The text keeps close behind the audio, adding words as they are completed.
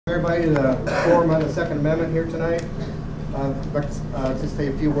Everybody to the forum on the Second Amendment here tonight. Just say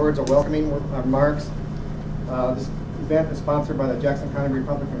a few words of welcoming remarks. This event is sponsored by the Jackson County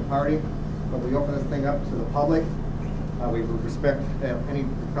Republican Party. When we open this thing up to the public, we respect any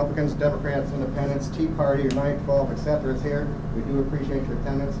Republicans, Democrats, Independents, Tea Party, or 912, etc. is here. We do appreciate your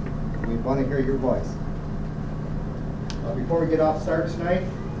attendance. We want to hear your voice. Before we get off start tonight,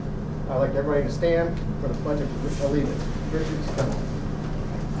 I'd like everybody to stand for the Pledge of Allegiance. Richard Stone.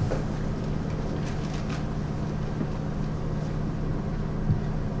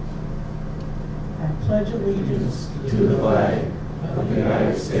 Pledge allegiance to the flag of the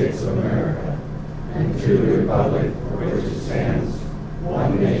United States of America and to the republic for which it stands,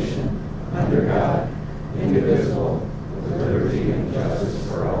 one nation, under God, indivisible, with liberty and justice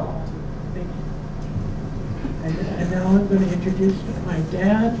for all. Thank you. And now I'm going to introduce my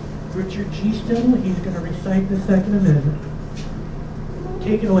dad, Richard G. Stone. He's going to recite the Second Amendment.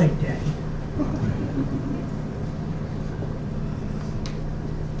 Take it away, Daddy.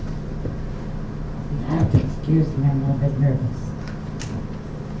 I have to excuse me, I'm a little bit nervous.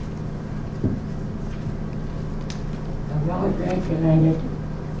 A well-regulated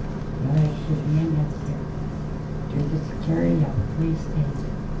village should be necessary to the security of a free state.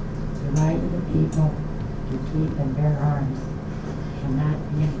 The right of the people to keep and bear arms cannot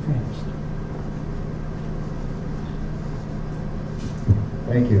be infringed.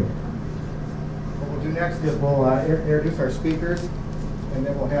 Thank you. What we'll do next is we'll introduce our speakers, and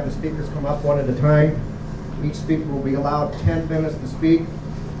then we'll have the speakers come up one at a time. Each speaker will be allowed 10 minutes to speak,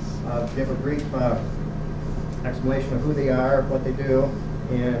 give a brief explanation of who they are, what they do,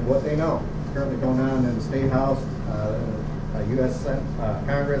 and what they know. It's currently going on in the State House, U.S.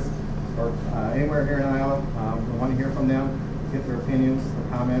 Congress, or anywhere here in Iowa. We want to hear from them, get their opinions,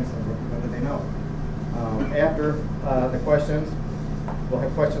 their comments, and what do they know. After the questions, we'll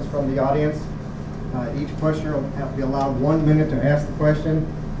have questions from the audience. Each questioner will have to be allowed 1 minute to ask the question,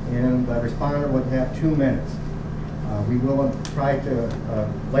 and the responder would have 2 minutes. We will try to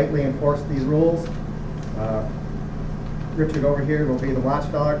lightly enforce these rules. Richard over here will be the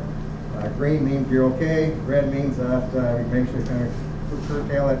watchdog. Green means you're okay. Red means that we make sure you kind of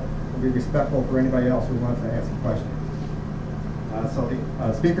curtail it. We'll be respectful for anybody else who wants to ask a question. So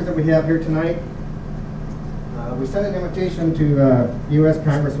the speakers that we have here tonight, we sent an invitation to U.S.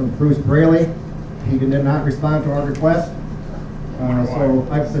 Congressman Bruce Braley. He did not respond to our request. So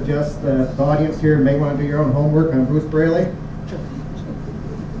I suggest that the audience here may want to do your own homework on Bruce Braley.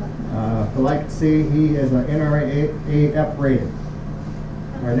 For like to see, he is an NRA rated.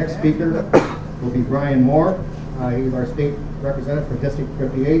 Our next speaker will be Brian Moore. He's our state representative for District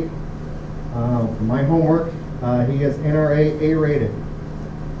 58. For my homework, he is NRA A rated.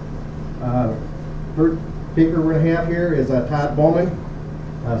 Third speaker we're going to have here is Todd Bowman,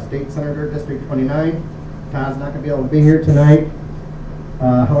 State Senator, District 29. Todd's not going to be able to be here tonight.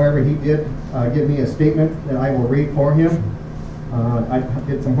 However, he did give me a statement that I will read for him. I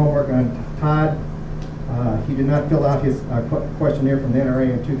did some homework on Todd. He did not fill out his questionnaire from the NRA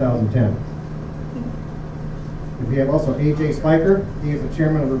in 2010. We have also A.J. Spiker. He is the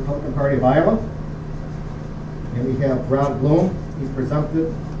chairman of the Republican Party of Iowa. And we have Rod Bloom. He's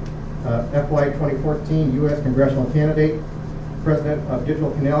presumptive FY 2014 U.S. Congressional candidate, president of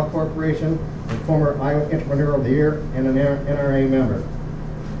Digital Canal Corporation, and former Iowa Entrepreneur of the Year, and an NRA member.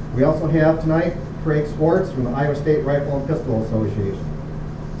 We also have tonight Craig Swartz from the Iowa State Rifle and Pistol Association.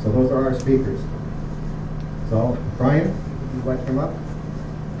 So those are our speakers. So, Brian, would you like to come up?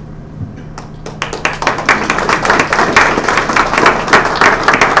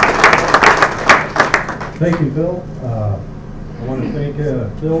 Thank you, Phil. I want to thank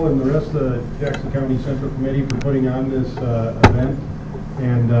Phil and the rest of the Jackson County Central Committee for putting on this event.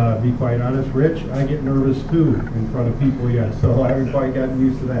 And be quite honest, Rich, I get nervous too in front of people yet, so I haven't quite gotten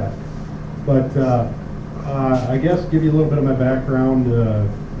used to that. But I guess give you a little bit of my background.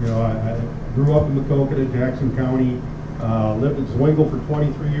 You know, I grew up in Maquoketa, Jackson County. Lived in Zwingle for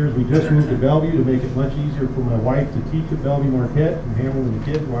 23 years. We just moved to Bellevue to make it much easier for my wife to teach at Bellevue Marquette and handling the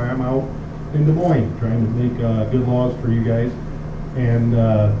kids while I'm out in Des Moines trying to make good laws for you guys. And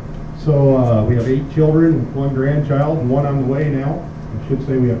so we have 8 children, 1 grandchild, and 1 on the way now. I should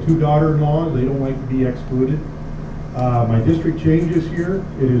say we have 2 daughter-in-laws. They don't like to be excluded. My district changes here.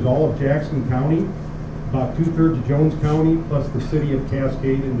 It is all of Jackson County, about 2/3 of Jones County, plus the city of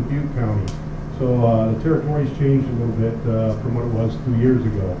Cascade and Dubuque County. So the territory's changed a little bit from what it was 2 years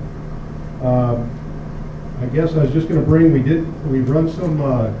ago. I guess I was just going to bring, we've run some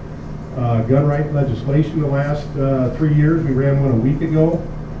gun right legislation the last 3 years. We ran one a week ago.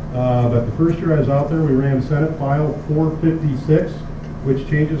 But the first year I was out there, we ran Senate File 456. which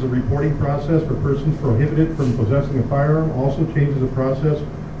changes the reporting process for persons prohibited from possessing a firearm, also changes the process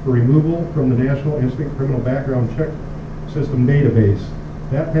for removal from the National Instant Criminal Background Check System database.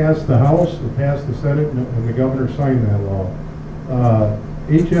 That passed the House, it passed the Senate, and the governor signed that law.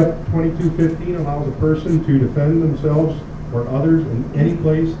 HF 2215 allows a person to defend themselves or others in any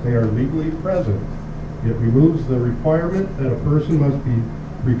place they are legally present. It removes the requirement that a person must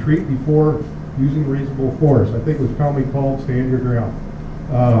retreat before using reasonable force. I think it was commonly called stand your ground.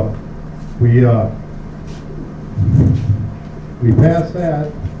 We passed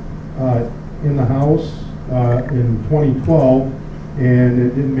that in the House in 2012, and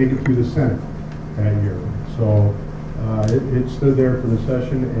it didn't make it through the Senate that year. So it stood there for the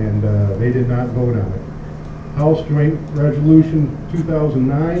session, and they did not vote on it. House Joint Resolution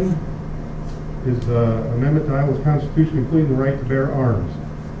 2009 is amendment to Iowa's Constitution, including the right to bear arms.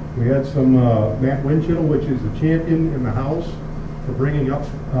 We had some Matt Winchell, which is the champion in the House for bringing up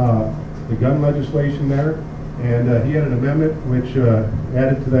the gun legislation there, and he had an amendment which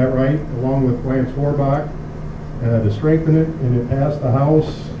added to that right, along with Lance Horbach, to strengthen it, and it passed the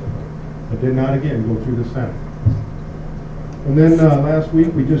House, but did not again go through the Senate. And then last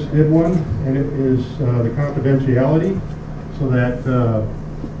week we just did one, and it is the confidentiality, so that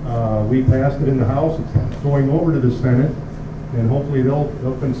we passed it in the House. It's going over to the Senate, and hopefully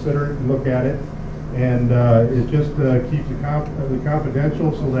they'll consider it and look at it. And it just keeps the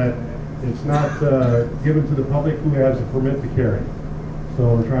confidential so that it's not given to the public who has a permit to carry.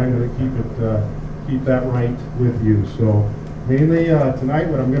 So we're trying to keep that right with you. So mainly tonight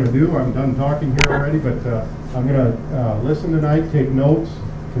what I'm going to do, I'm done talking here already, but I'm going to listen tonight, take notes.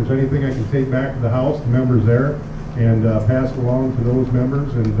 If there's anything I can take back to the House, the members there, and pass it along to those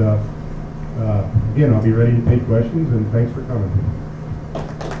members. And again, I'll be ready to take questions, and thanks for coming.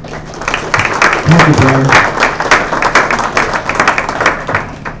 Thank you, Brian.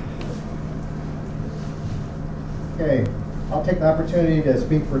 Okay, I'll take the opportunity to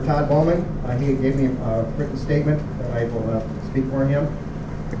speak for Todd Bowman. He gave me a written statement that I will speak for him.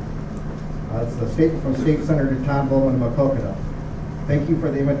 It's a statement from State Senator Todd Bowman of Maquoketa. Thank you for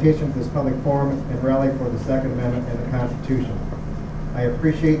the invitation to this public forum and rally for the Second Amendment and the Constitution. I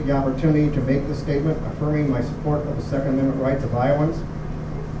appreciate the opportunity to make this statement affirming my support of the Second Amendment rights of Iowans.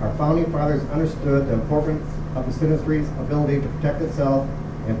 Our founding fathers understood the importance of the citizenry's ability to protect itself,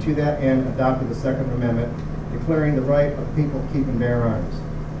 and to that end adopted the Second Amendment, declaring the right of the people to keep and bear arms.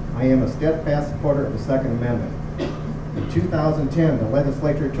 I am a steadfast supporter of the Second Amendment. In 2010, the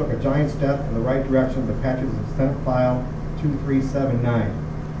legislature took a giant step in the right direction with the passage of Senate File 2379,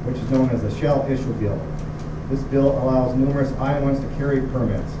 which is known as the Shell Issue Bill. This bill allows numerous Iowans to carry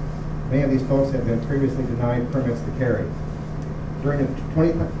permits. Many of these folks have been previously denied permits to carry. During the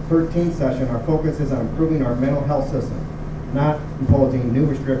 2013 session, our focus is on improving our mental health system, not imposing new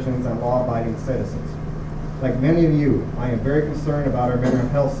restrictions on law-abiding citizens. Like many of you, I am very concerned about our mental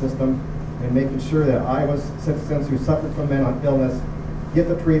health system and making sure that Iowa's citizens who suffer from mental illness get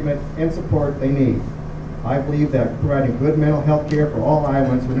the treatment and support they need. I believe that providing good mental health care for all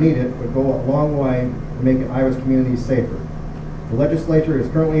Iowans who need it would go a long way in making Iowa's communities safer. The legislature is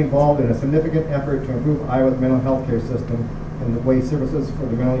currently involved in a significant effort to improve Iowa's mental health care system and the way services for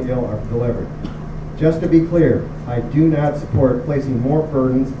the mentally ill are delivered. Just to be clear, I do not support placing more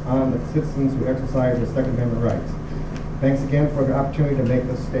burdens on the citizens who exercise their Second Amendment rights. Thanks again for the opportunity to make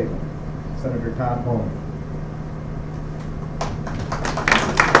this statement. Senator Todd Bowman.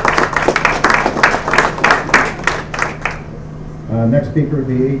 Next speaker would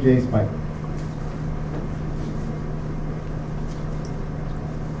be A.J. Spiker.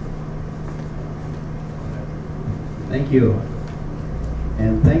 Thank you.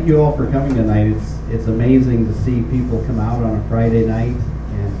 And thank you all for coming tonight. It's amazing to see people come out on a Friday night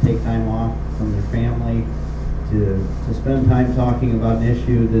and take time off from their family to spend time talking about an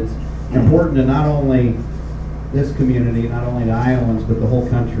issue that's important to not only this community, not only to Iowans, but the whole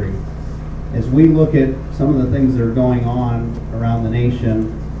country. As we look at some of the things that are going on around the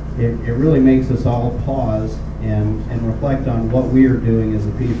nation, it really makes us all pause and reflect on what we are doing as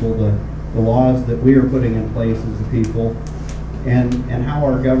a people, the laws that we are putting in place as a people, and how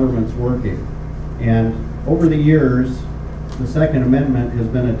our government's working. And over the years, the Second Amendment has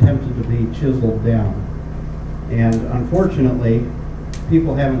been attempted to be chiseled down. And unfortunately,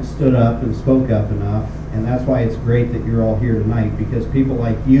 people haven't stood up and spoke up enough, and that's why it's great that you're all here tonight, because people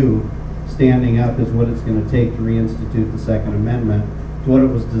like you standing up is what it's going to take to reinstitute the Second Amendment to what it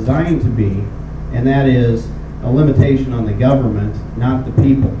was designed to be, and that is a limitation on the government, not the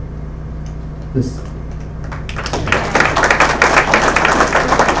people.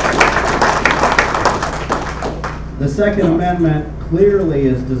 The Second Amendment clearly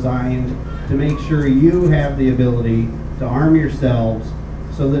is designed to make sure you have the ability to arm yourselves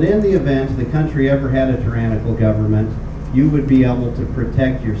so that in the event the country ever had a tyrannical government, you would be able to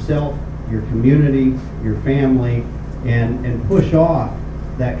protect yourself, your community, your family, and push off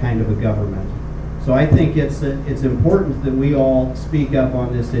that kind of a government. So I think it's important that we all speak up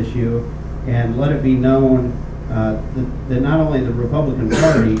on this issue and let it be known that not only the Republican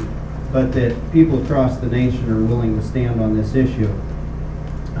Party, but that people across the nation are willing to stand on this issue.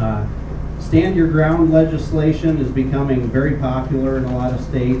 Stand your ground legislation is becoming very popular in a lot of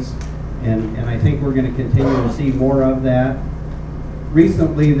states, and I think we're going to continue to see more of that.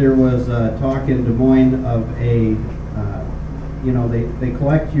 Recently there was talk in Des Moines of a, they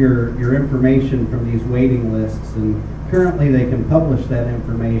collect your information from these waiting lists, and currently they can publish that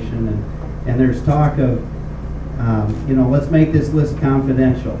information, and there's talk of, let's make this list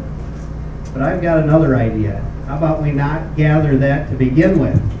confidential. But I've got another idea. How about we not gather that to begin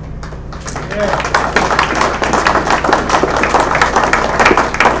with?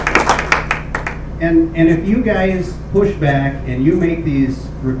 And if you guys push back and you make these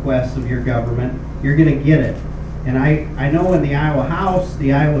requests of your government, you're going to get it. And I know in the Iowa House,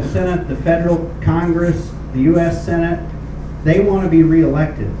 the Iowa Senate, the federal Congress, the U.S. Senate, they want to be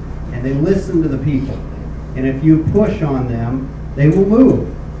reelected, and they listen to the people. And if you push on them, they will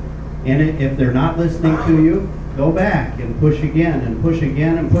move. And if they're not listening to you, go back and push again and push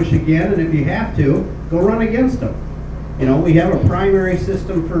again and push again. And if you have to, go run against them. We have a primary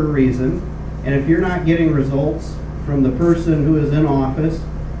system for a reason. And if you're not getting results from the person who is in office,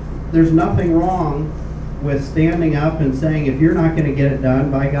 there's nothing wrong with standing up and saying, if you're not going to get it done,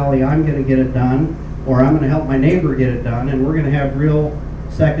 by golly, I'm going to get it done, or I'm going to help my neighbor get it done, and we're going to have real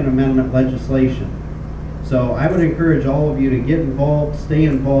Second Amendment legislation. So I would encourage all of you to get involved, stay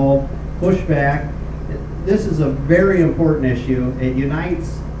involved, push back. This is a very important issue. It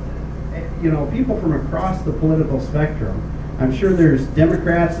unites, people from across the political spectrum. I'm sure there's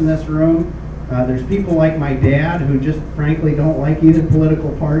Democrats in this room. There's people like my dad who just frankly don't like either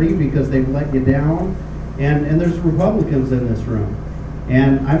political party because they've let you down. And there's Republicans in this room.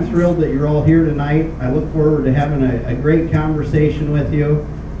 And I'm thrilled that you're all here tonight. I look forward to having a great conversation with you.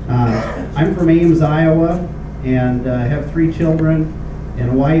 I'm from Ames, Iowa, and I have 3 children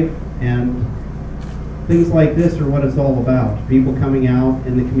and a wife, and things like this are what it's all about. People coming out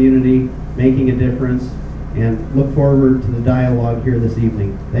in the community, making a difference, and look forward to the dialogue here this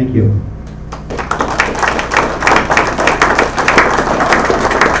evening. Thank you.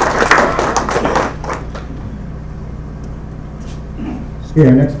 Okay,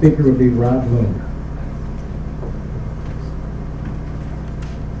 our next speaker will be Rod Loon.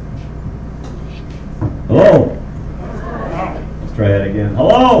 Hello. Let's try that again.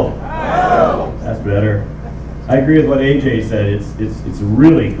 Hello. Hello. That's better. I agree with what AJ said. It's a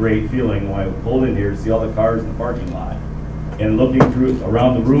really great feeling when I pulled in here to see all the cars in the parking lot. And looking through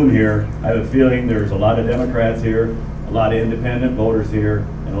around the room here, I have a feeling there's a lot of Democrats here, a lot of independent voters here,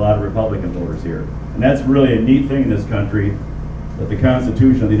 and a lot of Republican voters here. And that's really a neat thing in this country, that the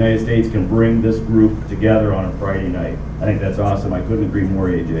Constitution of the United States can bring this group together on a Friday night. I think that's awesome. I couldn't agree more,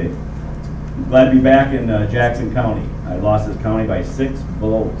 AJ. I'm glad to be back in Jackson County. I lost this county by 6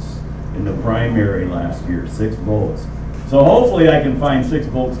 votes in the primary last year, 6 votes. So hopefully I can find 7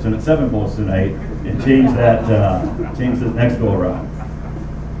 votes tonight and change that, change this next go around.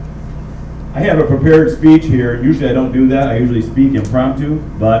 I have a prepared speech here. Usually I don't do that. I usually speak impromptu,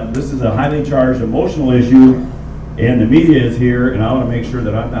 but this is a highly charged emotional issue, and the media is here, and I want to make sure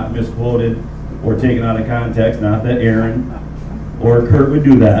that I'm not misquoted or taken out of context. Not that Aaron or Kurt would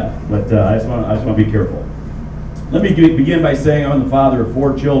do that, but I just want to be careful. Let me begin by saying I'm the father of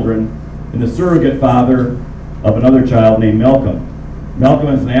 4 children and the surrogate father of another child named Malcolm. Malcolm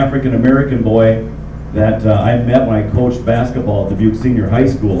is an African-American boy that I met when I coached basketball at Dubuque Senior High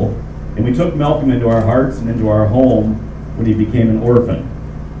School, and we took Malcolm into our hearts and into our home when he became an orphan.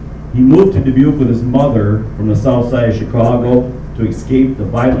 He moved to Dubuque with his mother from the south side of Chicago to escape the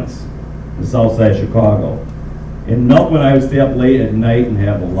violence in the south side of Chicago. And Malcolm and I would stay up late at night and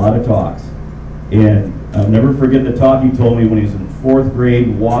have a lot of talks. And I'll never forget the talk he told me when he was in 4th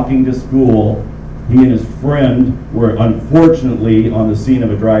grade walking to school. He and his friend were unfortunately on the scene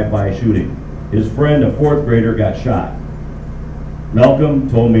of a drive-by shooting. His friend, a 4th grader, got shot. Malcolm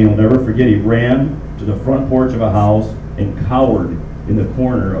told me he'll never forget he ran to the front porch of a house and cowered in the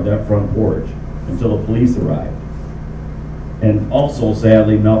corner of that front porch until the police arrived. And also,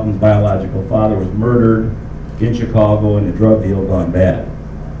 sadly, Malcolm's biological father was murdered in Chicago and a drug deal gone bad.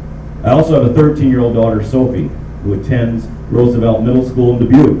 I also have a 13-year-old daughter, Sophie, who attends Roosevelt Middle School in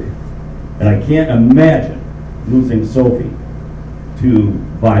Dubuque. And I can't imagine losing Sophie to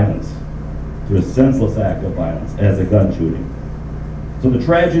violence, to a senseless act of violence as a gun shooting. So the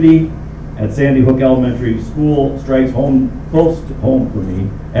tragedy at Sandy Hook Elementary School strikes home, close to home for me,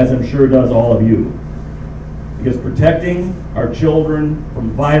 as I'm sure does all of you. Because protecting our children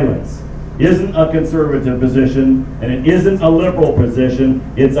from violence isn't a conservative position, and it isn't a liberal position,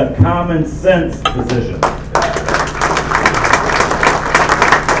 it's a common sense position.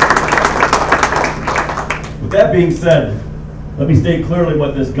 With that being said, let me state clearly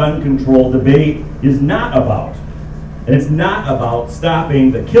what this gun control debate is not about. And it's not about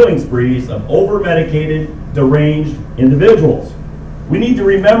stopping the killing sprees of over-medicated, deranged individuals. We need to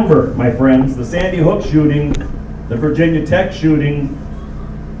remember, my friends, the Sandy Hook shooting, the Virginia Tech shooting,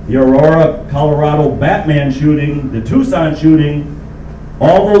 the Aurora, Colorado Batman shooting, the Tucson shooting,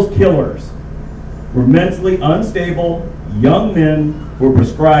 all those killers were mentally unstable young men who were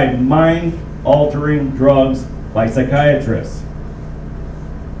prescribed mind-altering drugs by psychiatrists.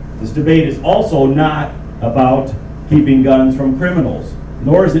 This debate is also not about keeping guns from criminals,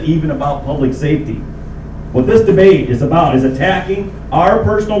 nor is it even about public safety. What this debate is about is attacking our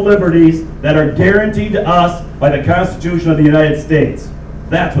personal liberties that are guaranteed to us by the Constitution of the United States.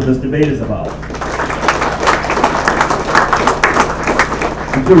 That's what this debate is about.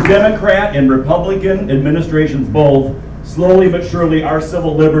 And through Democrat and Republican administrations both, slowly but surely our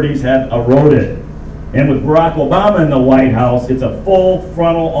civil liberties have eroded. And with Barack Obama in the White House, it's a full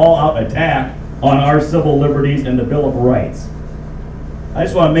frontal, all-out attack on our civil liberties and the Bill of Rights. I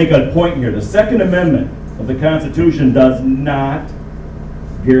just want to make a point here. The Second Amendment of the Constitution does not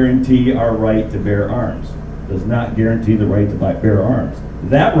guarantee our right to bear arms. Does not guarantee the right to bear arms.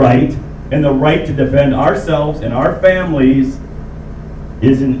 That right, and the right to defend ourselves and our families,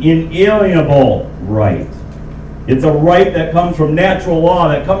 is an inalienable right. It's a right that comes from natural law,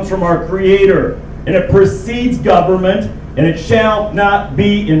 that comes from our Creator, and it precedes government, and it shall not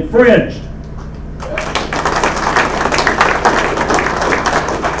be infringed.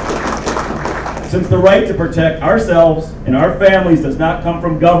 Since the right to protect ourselves and our families does not come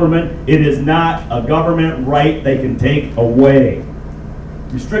from government, it is not a government right they can take away.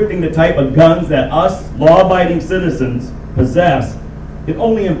 Restricting the type of guns that us law-abiding citizens possess, it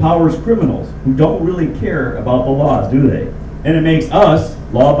only empowers criminals who don't really care about the laws, do they? And it makes us,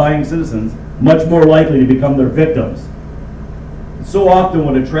 law-abiding citizens, much more likely to become their victims. So often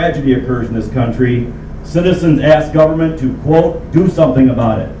when a tragedy occurs in this country, citizens ask government to, quote, do something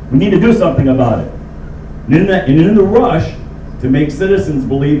about it. We need to do something about it. And in the rush to make citizens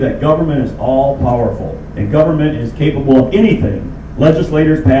believe that government is all-powerful and government is capable of anything,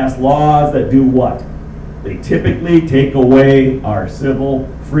 legislators pass laws that do what? They typically take away our civil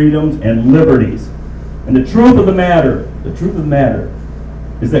freedoms and liberties. And the truth of the matter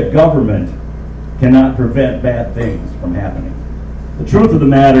is that government cannot prevent bad things from happening. The truth of the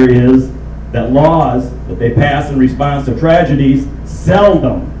matter is that laws that they pass in response to tragedies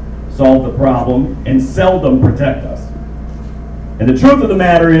seldom solve the problem and seldom protect us. And the truth of the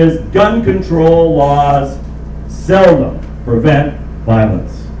matter is gun control laws seldom prevent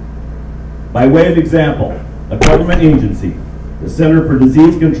violence. By way of example, a government agency, the Center for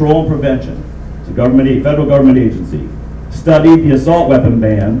Disease Control and Prevention, it's a federal government agency, studied the assault weapon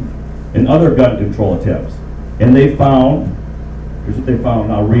ban and other gun control attempts. And they found, here's what they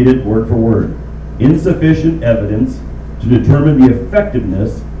found, I'll read it word for word, insufficient evidence to determine the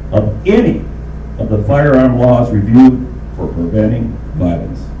effectiveness of any of the firearm laws reviewed for preventing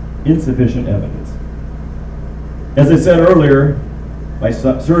violence. Insufficient evidence. As I said earlier, my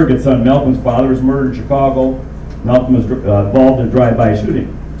surrogate son, Malcolm's father, was murdered in Chicago. Malcolm was involved in a drive-by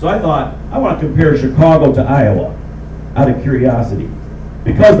shooting. So I thought, I want to compare Chicago to Iowa, out of curiosity.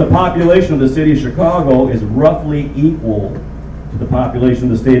 Because the population of the city of Chicago is roughly equal to the population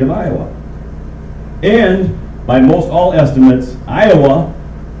of the state of Iowa. And by most all estimates, Iowa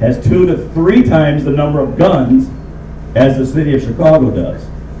has 2 to 3 times the number of guns as the city of Chicago does.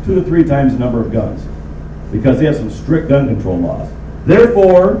 2 to 3 times the number of guns, because they have some strict gun control laws.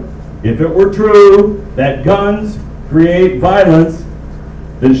 Therefore, if it were true that guns create violence,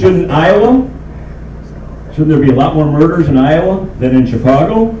 then shouldn't there be a lot more murders in Iowa than in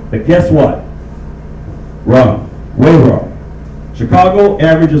Chicago? But guess what? Wrong. Way wrong. Chicago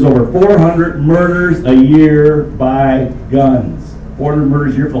averages over 400 murders a year by guns. 400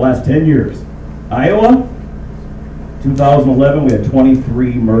 murders a year for the last 10 years. Iowa, 2011, we had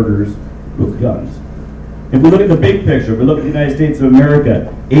 23 murders with guns. If we look at the big picture, if we look at the United States of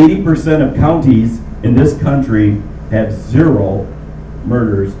America, 80% of counties in this country have 0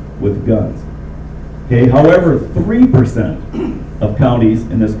 murders with guns. Okay, however, 3% of counties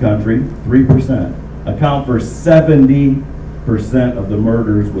in this country, 3%, account for 70% of the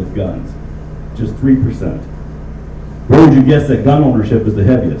murders with guns. Just 3%. Where would you guess that gun ownership is the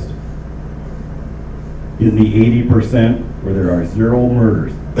heaviest? In the 80% where there are 0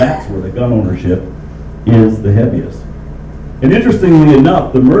 murders. That's where the gun ownership is the heaviest. And interestingly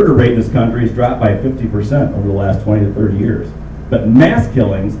enough, the murder rate in this country has dropped by 50% over the last 20 to 30 years. But mass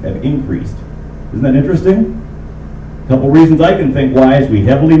killings have increased. Isn't that interesting? A couple reasons I can think why is we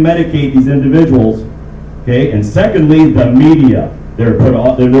heavily medicate these individuals, okay? And secondly, the media.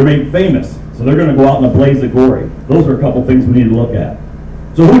 They're made famous, so they're going to go out in a blaze of glory. Those are a couple things we need to look at.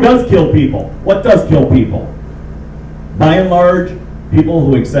 So who does kill people? What does kill people? By and large, people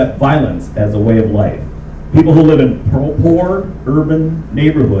who accept violence as a way of life. People who live in poor urban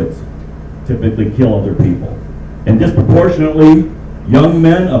neighborhoods typically kill other people. And disproportionately, young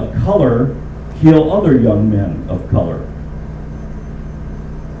men of color kill other young men of color.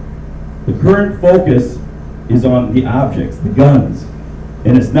 The current focus is on the objects, the guns.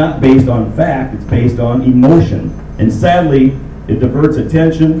 And it's not based on fact, it's based on emotion. And sadly, it diverts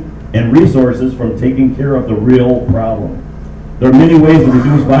attention and resources from taking care of the real problem. There are many ways to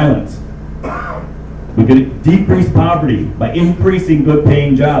reduce violence. We can decrease poverty by increasing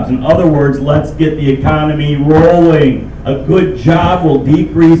good-paying jobs. In other words, let's get the economy rolling. A good job will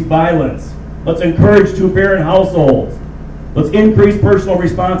decrease violence. Let's encourage 2-parent households. Let's increase personal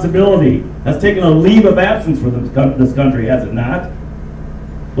responsibility. That's taken a leave of absence for this country, has it not?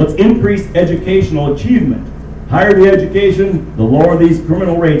 Let's increase educational achievement. Higher the education, the lower these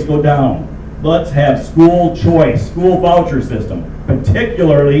criminal rates go down. Let's have school choice, school voucher system,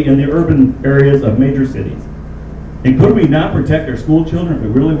 particularly in the urban areas of major cities. And could we not protect our school children if we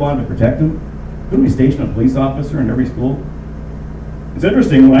really wanted to protect them? Couldn't we station a police officer in every school? It's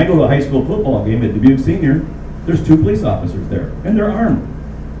interesting, when I go to a high school football game at Dubuque Senior, there's 2 police officers there, and they're armed.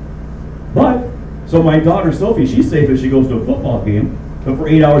 But, so my daughter Sophie, she's safe if she goes to a football game, but for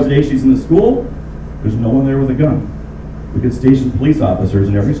 8 hours a day she's in the school, there's no one there with a gun. We could station police officers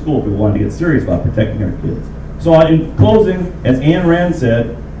in every school if we wanted to get serious about protecting our kids. So in closing, as Ayn Rand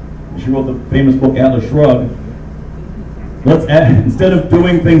said, she wrote the famous book Atlas Shrugged, instead of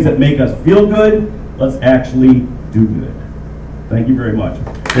doing things that make us feel good, let's actually do good. Thank you very much.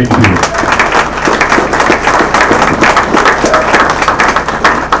 Great to be here.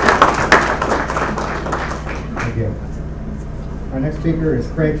 Thank you. Our next speaker is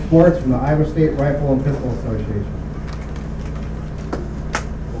Craig Schwartz from the Iowa State Rifle and Pistol Association.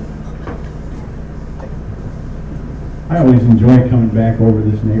 I always enjoy coming back over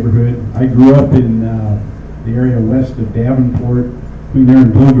this neighborhood. I grew up in the area west of Davenport, between there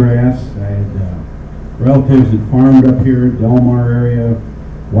and Bluegrass. I had relatives that farmed up here, Delmar area.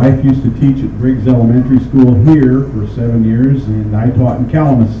 Wife used to teach at Briggs Elementary School here for 7 years, and I taught in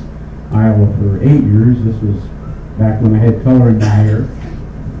Calamus, Iowa for 8 years. This was back when I had color in my hair.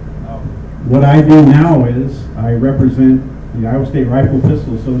 What I do now is I represent the Iowa State Rifle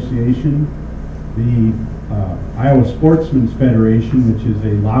Pistol Association, the Iowa Sportsmen's Federation, which is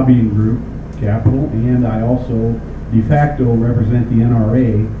a lobbying group, capital, and I also de facto represent the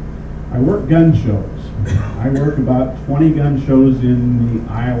NRA. I work gun shows. I work about 20 gun shows in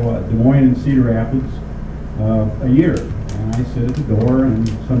the Iowa, Des Moines and Cedar Rapids a year. And I sit at the door, and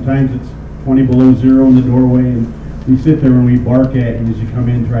sometimes it's 20 below zero in the doorway, and we sit there and we bark at you as you come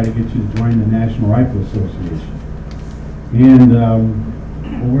in, try to get you to join the National Rifle Association. And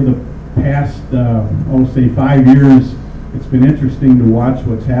over the past, say 5 years, it's been interesting to watch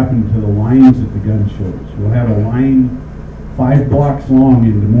what's happened to the lines at the gun shows. We'll have a line 5 blocks long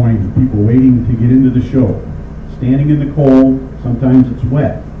in Des Moines, people waiting to get into the show, standing in the cold, sometimes it's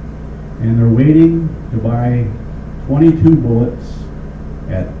wet, and they're waiting to buy 22 bullets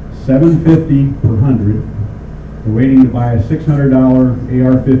at $7.50 per 100. They're waiting to buy a $600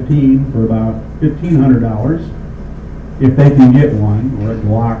 AR-15 for about $1,500 if they can get one, or a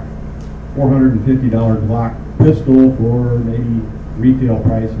Glock, $450 Glock pistol for maybe retail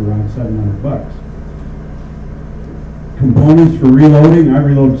price of around $700. Components for reloading, I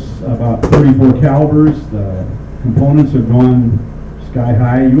reload about 34 calibers. The components have gone sky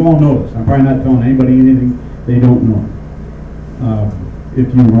high. You all know this. I'm probably not telling anybody anything they don't know.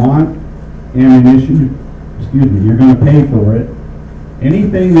 If you want ammunition, you're going to pay for it.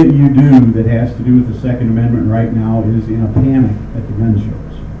 Anything that you do that has to do with the Second Amendment right now is in a panic at the gun shows.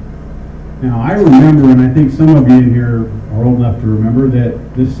 Now, I remember, and I think some of you in here are old enough to remember,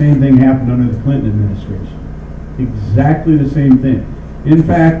 that this same thing happened under the Clinton administration. Exactly the same thing. In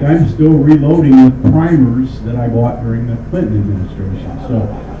fact, I'm still reloading with primers that I bought during the Clinton administration. So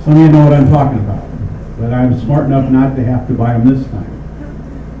some of you know what I'm talking about. But I'm smart enough not to have to buy them this time.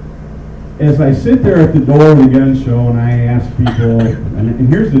 as I sit there at the door of the gun show and I ask people, and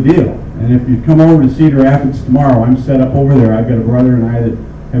here's the deal, and if you come over to Cedar Rapids tomorrow, I'm set up over there. I've got a brother and I that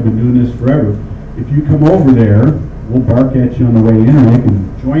have been doing this forever. If you come over there, we'll bark at you on the way in, or you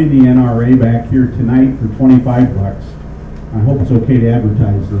can join the NRA back here tonight for 25 bucks. I hope it's okay to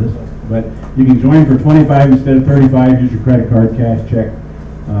advertise this, but you can join for 25 instead of 35. Use your credit card, cash, check.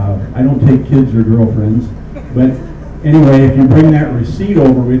 I don't take kids or girlfriends, but anyway, if you bring that receipt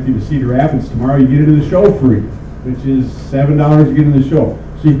over with you to Cedar Rapids tomorrow, you get into the show free, which is $7 to get in the show.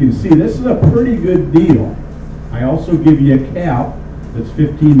 So you can see this is a pretty good deal. I also give you a cap that's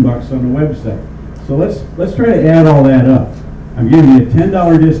 15 bucks on the website. So let's try to add all that up. I'm giving you a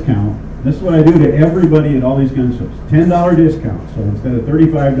 $10 discount. This is what I do to everybody at all these gun shows. $10 discount. So instead of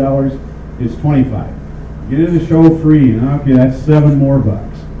 $35, it's $25. Get in the show free, and okay, that's $7 more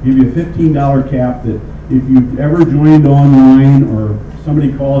bucks. Give you a $15 cap that if you've ever joined online or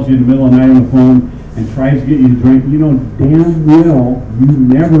somebody calls you in the middle of the night on the phone and tries to get you to join, you know damn well you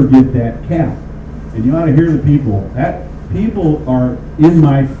never get that cap. And you ought to hear the people. That people are in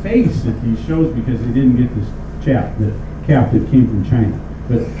my face at these shows because they didn't get this cap that came from China.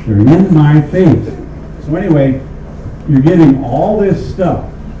 But they're in my face. So anyway, you're getting all this stuff,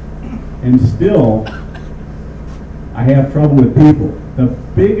 and still I have trouble with people. The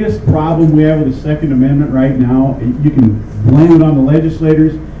biggest problem we have with the Second Amendment right now, you can blame it on the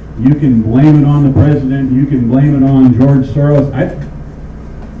legislators, you can blame it on the president, you can blame it on George Soros.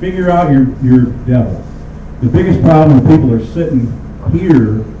 Figure out your devil. The biggest problem is people are sitting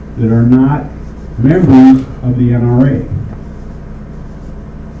here that are not members of the NRA.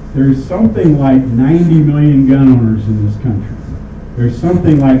 There's something like 90 million gun owners in this country. There's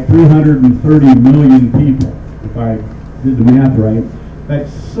something like 330 million people, if I did the math right.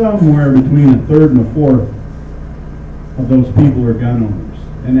 That's somewhere between a third and a fourth of those people are gun owners.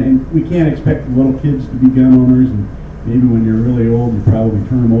 And we can't expect little kids to be gun owners, and maybe when you're really old, you probably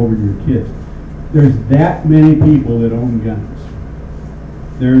turn them over to your kids. There's that many people that own guns.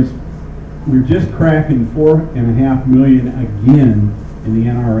 We're just cracking 4.5 million again in the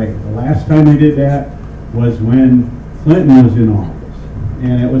NRA. The last time we did that was when Clinton was in office.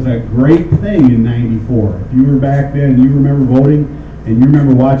 And it was a great thing in '94. If you were back then and you remember voting and you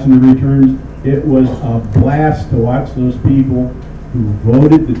remember watching the returns, it was a blast to watch those people who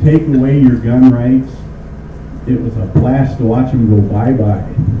voted to take away your gun rights. It was a blast to watch them go bye-bye.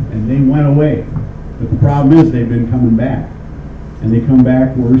 And they went away. But the problem is they've been coming back. And they come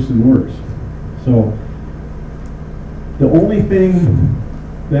back worse and worse. So the only thing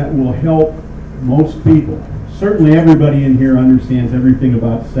that will help most people, certainly everybody in here understands everything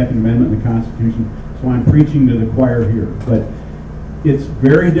about the Second Amendment and the Constitution, so I'm preaching to the choir here. But it's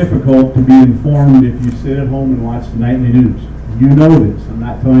very difficult to be informed if you sit at home and watch the nightly news. You know this. I'm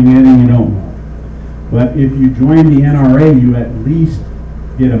not telling you anything you don't know. But if you join the NRA, you at least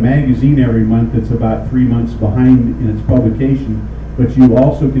get a magazine every month that's about 3 months behind in its publication. But you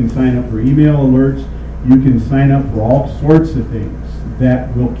also can sign up for email alerts. You can sign up for all sorts of things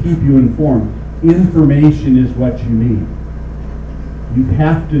that will keep you informed. Information is what you need. You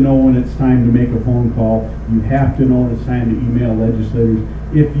have to know when it's time to make a phone call. You have to know when it's time to email legislators.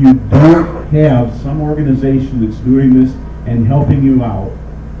 If you don't have some organization that's doing this and helping you out,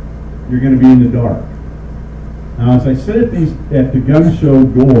 you're going to be in the dark. Now, as I sit at the gun show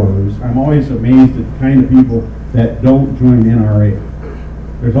doors, I'm always amazed at the kind of people that don't join NRA.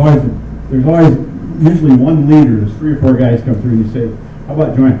 There's always usually one leader. There's 3 or 4 guys come through and you say, "How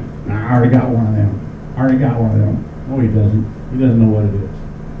about joining?" "Nah, I already got one of them. I already got one of them." No, he doesn't. He doesn't know what it is.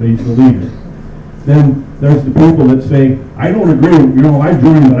 But he's the leader. Then there's the people that say, "I don't agree with, I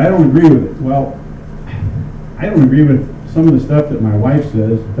joined, but I don't agree with it." Well, I don't agree with some of the stuff that my wife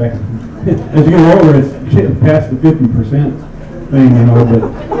says. In fact, as you get older, it's past the 50% thing, but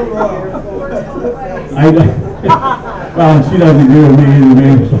well, she doesn't agree with me either,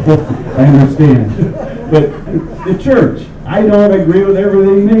 man, so I understand. But the church, I don't agree with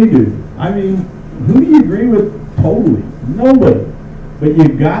everything they do. I mean, who do you agree with totally? Nobody. But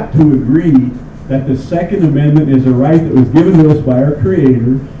you've got to agree that the Second Amendment is a right that was given to us by our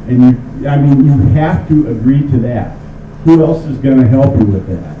Creator, and you have to agree to that. Who else is going to help you with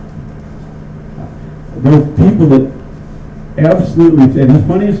that? Those people that absolutely, and the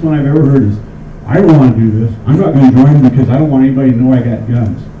funniest one I've ever heard is, "I don't want to do this. I'm not going to join because I don't want anybody to know I got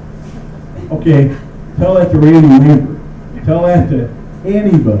guns." Okay, tell that to Randy Weaver. Tell that to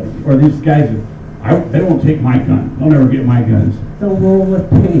anybody. Or these guys that, "They won't take my gun. They'll never get my guns." They'll roll a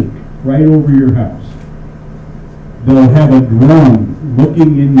tank right over your house. They'll have a drone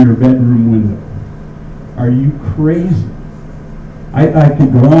looking in your bedroom window. Are you crazy? I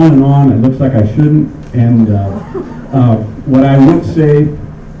could go on. It looks like I shouldn't. And what I would say,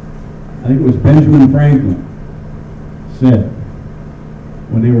 I think it was Benjamin Franklin said,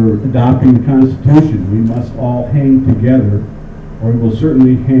 when they were adopting the Constitution, we must all hang together, or we will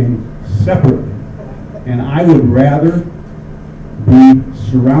certainly hang separately. And I would rather be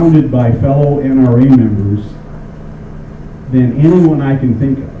surrounded by fellow NRA members than anyone I can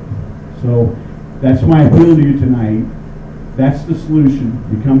think of. So that's my appeal to you tonight. That's the solution.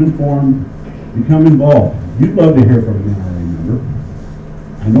 Become informed, become involved. You'd love to hear from an NRA member.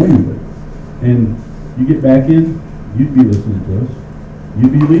 I know you would. And you get back in, you'd be listening to us.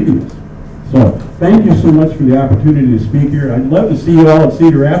 You'd be leading us. So thank you so much for the opportunity to speak here. I'd love to see you all at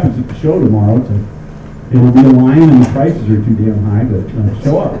Cedar Rapids at the show tomorrow. It'll be a line and the prices are too damn high, but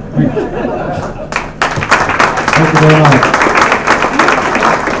show up. Thanks. Thank you very much.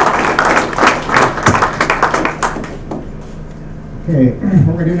 Okay,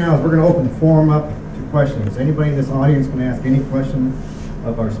 what we're going to do now is we're going to open the forum up to questions. Anybody in this audience can ask any question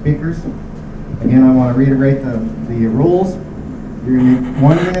of our speakers. Again, I want to reiterate the rules. You're going to need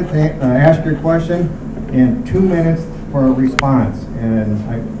 1 minute to ask your question and 2 minutes for a response. And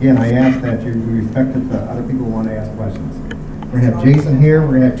again, I ask that you be respectful to other people who want to ask questions. We're going to have Jason here.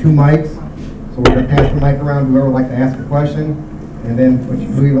 We're going to have 2 mics. So we're going to pass the mic around to whoever would like to ask a question. And then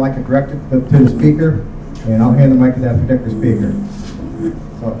who you would like to direct it to the speaker. And I'll hand the mic to that particular speaker.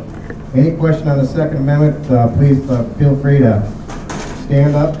 So, any question on the Second Amendment, please feel free to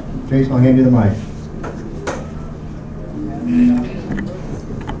stand up. Jason, I'll hand you the mic.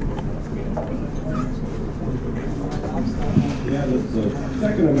 Yeah, the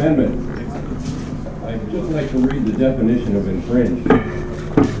Second Amendment, I'd just like to read the definition of infringe.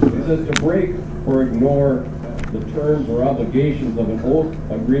 It says to break or ignore the terms or obligations of an oath,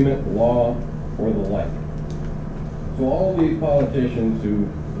 agreement, law, or the like. So all these politicians who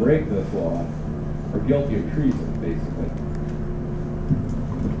break this law are guilty of treason, basically.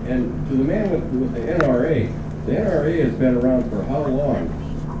 And to the man with the NRA has been around for how long?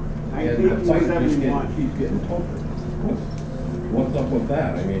 And the fight just keeps getting tougher. What's up with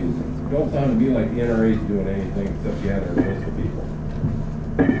that? I mean, it don't sound to me like the NRA is doing anything except gather a list of people.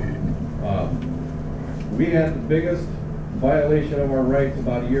 We had the biggest violation of our rights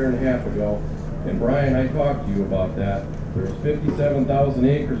about 1.5 years ago. And Brian, I talked to you about that. There's 57,000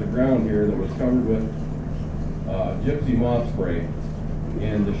 acres of ground here that was covered with gypsy moth spray.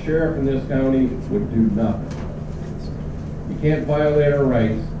 And the sheriff in this county would do nothing. You can't violate our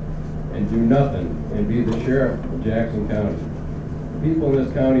rights and do nothing and be the sheriff of Jackson County. The people in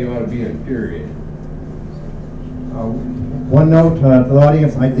this county ought to be infuriated. One note to the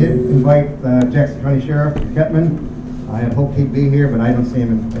audience, I did invite Jackson County Sheriff Kettman. I had hoped he'd be here, but I don't see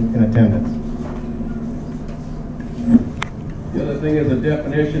him in attendance. The other thing is the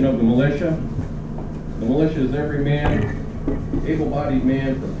definition of the militia. The militia is every man, able-bodied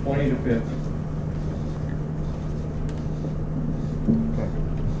man from 20 to 50.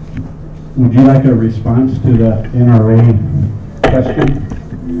 Would you like a response to the NRA question?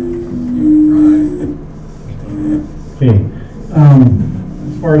 Okay.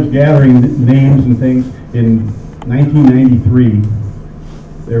 As far as gathering names and things, in 1993,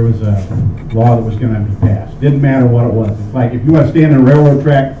 there was a law that was going to be passed. Didn't matter what it was. It's like, if you want to stand on a railroad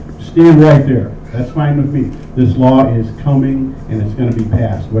track, stand right there. That's fine with me. This law is coming, and it's going to be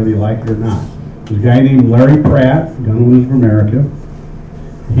passed, whether you like it or not. There's a guy named Larry Pratt, Gun Owners of America.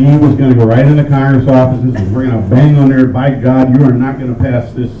 He was going to go right into Congress offices, and we're going to bang on there, by God, you are not going to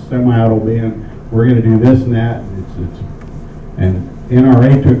pass this semi-auto ban. We're going to do this and that. And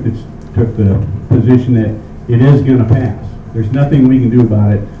NRA took the position that it is going to pass. There's nothing we can do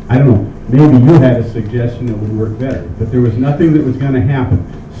about it. I don't know, maybe you had a suggestion that would work better, but there was nothing that was going to happen.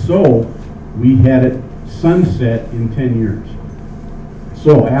 So we had it sunset in 10 years.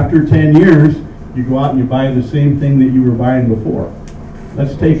 So after 10 years, you go out and you buy the same thing that you were buying before.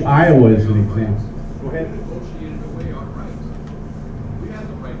 Let's take Iowa as an example. Go ahead.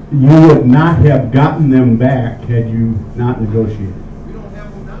 You would not have gotten them back had you not negotiated. We don't have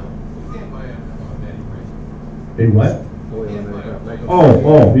them now. We can't buy them any price. A what?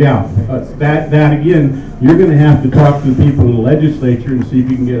 Oh, yeah. That again, you're going to have to talk to the people in the legislature and see if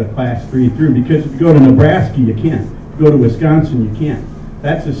you can get a Class 3 through. Because if you go to Nebraska, you can't. If you go to Wisconsin, you can't.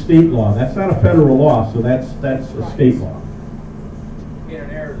 That's a state law. That's not a federal law, so that's a state law. In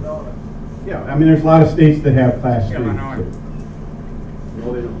Arizona. Yeah, I mean, there's a lot of states that have Class 3. Illinois. So.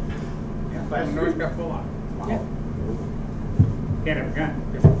 No, they don't. Yeah, Illinois got full on. Wow. Yeah. Can't have a gun.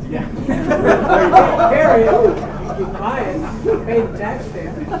 Yeah. Carry it, you buy it, you pay the tax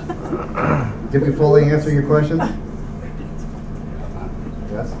stamp. Did we fully answer your questions?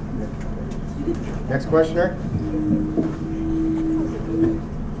 Next questioner.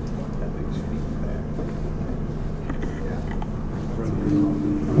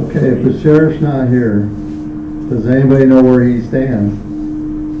 Okay, if the sheriff's not here, does anybody know where he stands?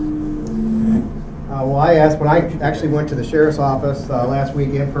 Well, I asked, when I actually went to the sheriff's office last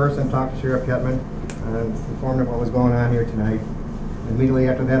week in person, talked to Sheriff Ketman, and informed him what was going on here tonight. Immediately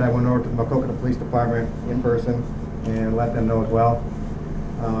after that, I went over to the Maquoketa Police Department in person and let them know as well.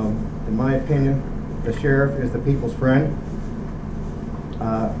 In my opinion, the sheriff is the people's friend.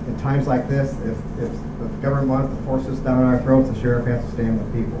 In times like this, if the government wants to force us down our throats, the sheriff has to stand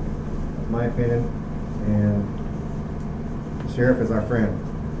with people. That's my opinion, and the sheriff is our friend.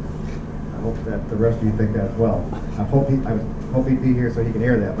 I hope that the rest of you think that as well. I hope he'd be here so he can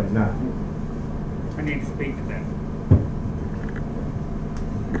hear that, but he's not. I need to speak to that.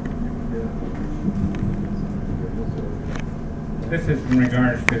 This is in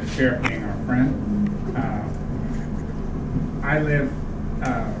regards to the sheriff being our friend. I live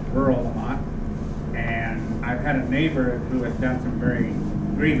rural Lamont, and I've had a neighbor who has done some very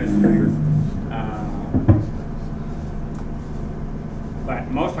grievous things, but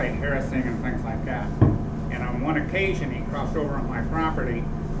mostly harassing and things like that. And on one occasion, he crossed over on my property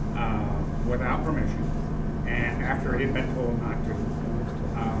without permission, and after he'd been told not to.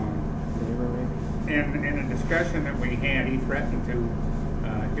 In a discussion that we had, he threatened to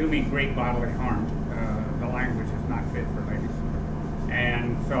do me great bodily harm. The language is not fit for ladies.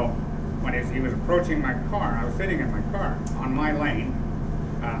 And so, when he was approaching my car, I was sitting in my car on my lane,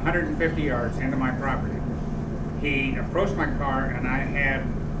 150 yards into my property. He approached my car, and I had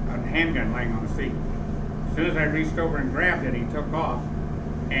a handgun laying on the seat. As soon as I reached over and grabbed it, he took off,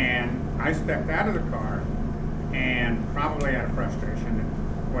 and I stepped out of the car, and probably out of frustration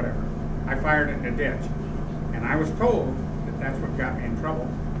and whatever, I fired it in a ditch. And I was told that that's what got me in trouble.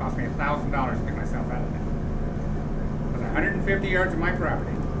 It cost me $1,000 to get myself out of that. It was 150 yards of my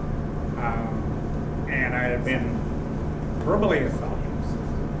property. And I had been verbally assaulted.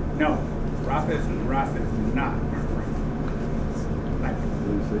 No, Ross is not our friend. Thank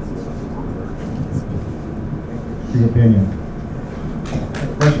you. Your opinion.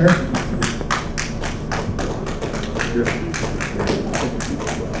 Commissioner?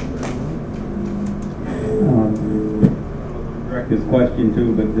 Direct this question to,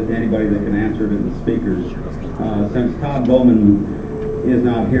 but anybody that can answer it is the speakers. Since Todd Bowman is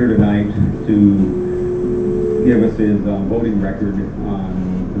not here tonight to give us his voting record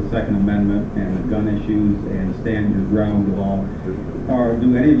on the Second Amendment and the gun issues and stand your ground law,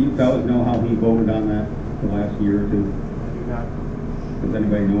 do any of you fellas know how he voted on that the last year or two? Does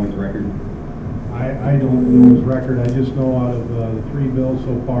anybody know his record? I don't know his record. I just know out of the 3 bills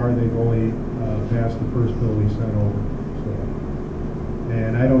so far, they've only passed the first bill he sent over. So,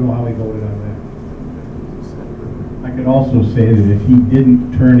 and I don't know how he voted on that. I could also say that if he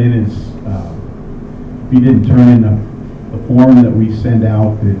didn't turn in the form that we send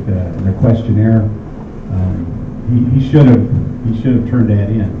out, the questionnaire, he should have turned that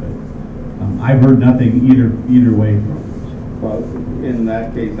in. But I've heard nothing either way from him. Well, in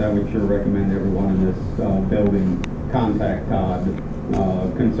that case, I would sure recommend everyone in this building contact Todd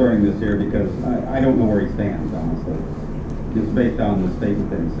concerning this here, because I don't know where he stands, honestly, just based on the statement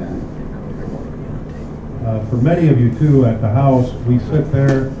that he sent. For many of you too, at the house, we sit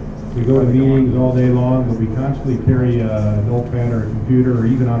there, we go to meetings all day long, but we constantly carry a notepad or a computer or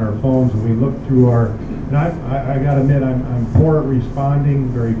even on our phones, and we look through our, and I gotta admit, I'm poor at responding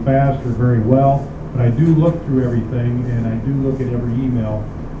very fast or very well, but I do look through everything, and I do look at every email,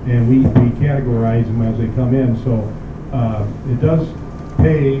 and we categorize them as they come in. So it does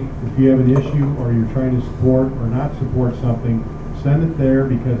pay if you have an issue or you're trying to support or not support something, send it there,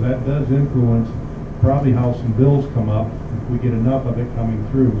 because that does influence probably how some bills come up if we get enough of it coming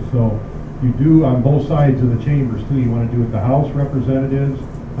through. So you do on both sides of the chambers too. You want to do it the House representatives.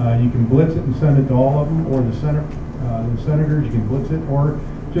 You can blitz it and send it to all of them, or the senators. You can blitz it, or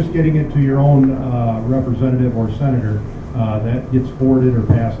just getting it to your own representative or senator. That gets forwarded or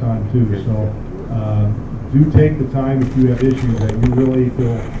passed on too. So do take the time if you have issues that you really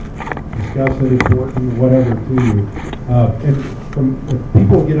feel discuss it, important, whatever to you. And if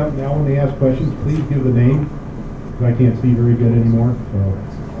people get up now and they ask questions, please give the name, because I can't see very good anymore, so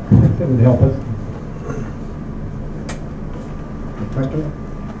that would help us. Question?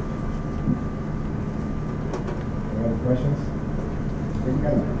 Any other questions?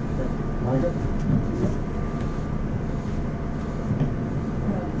 Monica?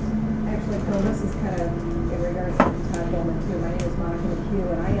 Actually, Phil, this is kind of in regards to Todd Bowman too. My name is Monica McHugh,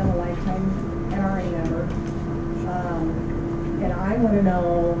 and I am a lifetime NRA member. And I want to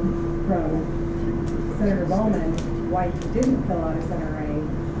know from Senator Bowman why he didn't fill out his NRA,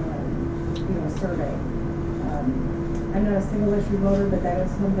 survey. I'm not a single issue voter, but that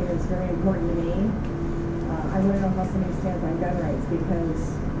is something that's very important to me. I want to know how somebody stands on gun rights because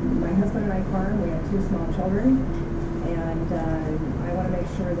my husband and I farm, we have 2 small children, and I want to make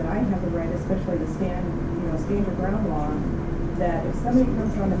sure that I have the right, especially to stand your ground law, that if somebody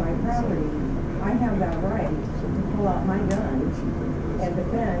comes onto my property, I have that right to pull out my gun and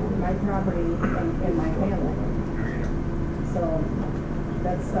defend my property and my family. So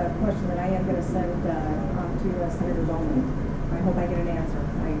that's a question that I am going to send off to Senator Bowman. I hope I get an answer.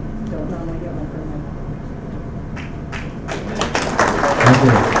 I don't normally get one from him.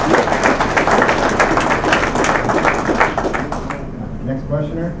 Next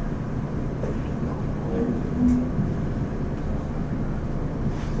questioner.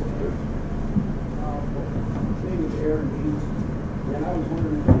 And I was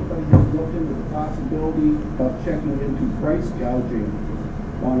wondering if anybody has looked into the possibility of checking into price gouging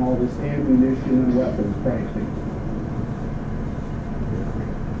on all this ammunition and weapons pricing.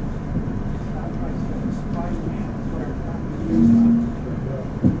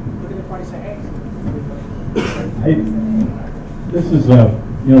 Look at the price of eggs. This is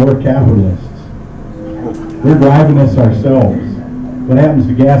we're capitalists. We're driving this ourselves. What happens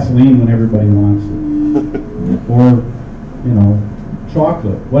to gasoline when everybody wants it? Or,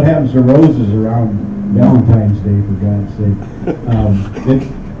 chocolate. What happens to roses around Valentine's Day, for God's sake?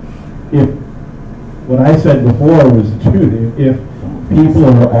 If what I said before was true, if people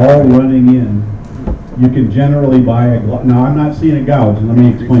are all running in, you can generally buy a Glock. Now, I'm not seeing a gouge, and let me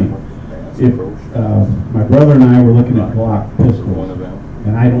explain. If my brother and I were looking at Glock pistols,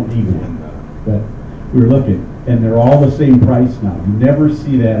 and I don't need one, but we were looking, and they're all the same price now. You never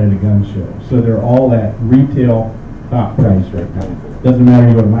see that at a gun show. So they're all at retail top price right now. Doesn't matter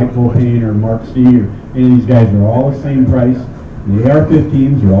if you go to Mike Volpain or Mark C. or any of these guys, they're all the same price. And the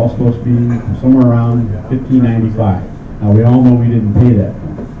AR-15s are all supposed to be somewhere around $15.95. Now we all know we didn't pay that.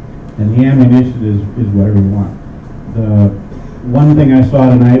 And the ammunition is whatever you want. The one thing I saw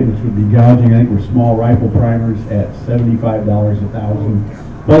tonight, which would be gouging, I think were small rifle primers at $75 a thousand.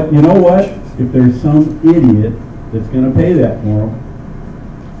 But you know what? If there's some idiot that's going to pay that for them,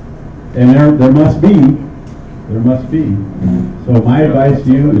 and there must be. So my advice to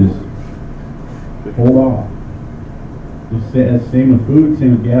you is hold off. Just say, same with food,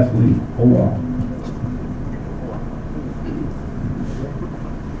 same with gasoline. Hold off.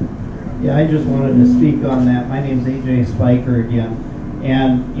 Yeah, I just wanted to speak on that. My name's AJ Spiker again.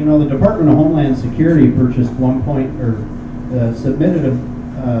 And, the Department of Homeland Security purchased submitted a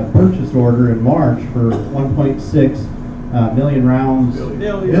purchase order in March for 1.6 million rounds.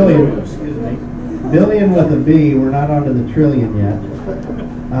 Billion with a B. We're not onto the trillion yet.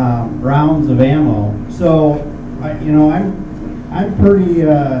 Rounds of ammo. So, I'm pretty,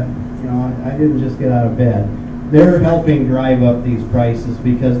 I didn't just get out of bed. They're helping drive up these prices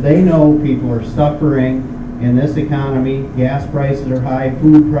because they know people are suffering in this economy. Gas prices are high,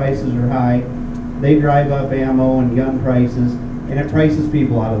 food prices are high. They drive up ammo and gun prices, and it prices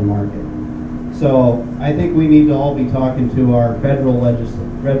people out of the market. So I think we need to all be talking to our federal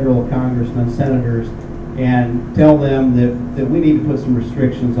congressmen, senators, and tell them that we need to put some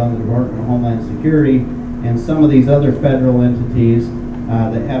restrictions on the Department of Homeland Security and some of these other federal entities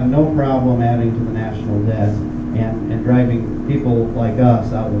that have no problem adding to the national debt and driving people like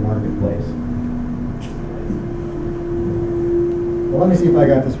us out of the marketplace. Well, let me see if I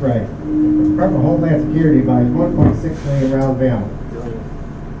got this right. The Department of Homeland Security buys 1.6 million rounds of ammo.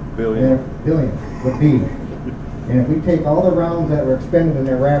 Billion with B. And if we take all the rounds that were expended in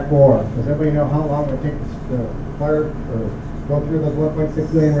the Iraq War, does everybody know how long it would take to fire or go through those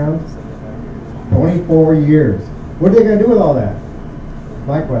 1.6 million rounds? 24 years. What are they going to do with all that?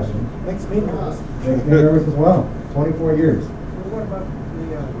 My question. Makes me nervous. Makes me nervous as well. 24 years. What about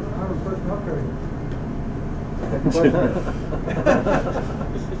the armored personnel carrier?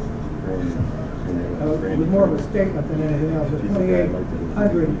 It was more of a statement than anything else. There's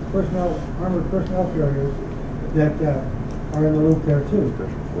 2,800 armored personnel carriers that are in the loop there too.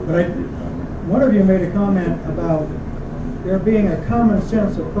 But one of you made a comment about there being a common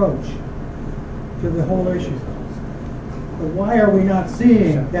sense approach to the whole issue. But why are we not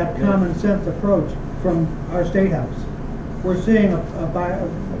seeing that common sense approach from our State House? We're seeing a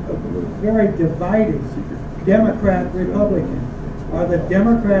very divided Democrat-Republican. Are the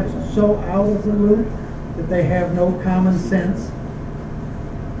Democrats so out of the loop that they have no common sense?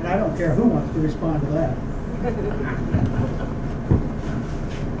 And I don't care who wants to respond to that.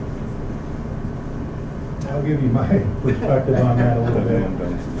 I'll give you my perspective on that a little bit.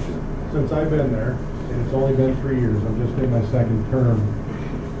 Since I've been there, and it's only been 3 years. I'm just in my second term.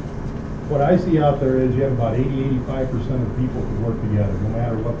 What I see out there is you have about 80–85% of people who work together, no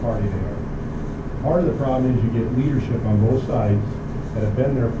matter what party they are. Part of the problem is you get leadership on both sides that have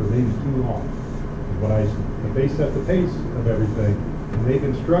been there for maybe too long, is what I see. But they set the pace of everything, and they've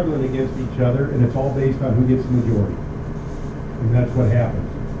been struggling against each other, and it's all based on who gets the majority. And that's what happens.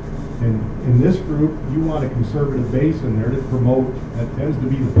 And in this group, you want a conservative base in there to promote, that tends to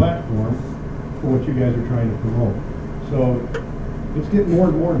be the platform for what you guys are trying to promote. So it's getting more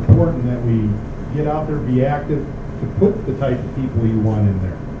and more important that we get out there, be active, to put the type of people you want in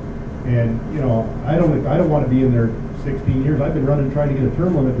there. And, you know, I don't want to be in there 16 years. I've been running, trying to get a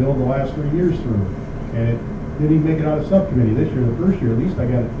term limit bill the last 3 years through. And it didn't even make it out of subcommittee this year. The first year, at least I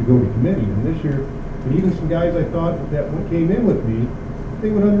got it to go to committee. And this year, and even some guys I thought that came in with me, they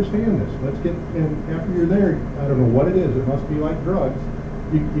would understand this. Let's get, and after you're there, I don't know what it is. It must be like drugs.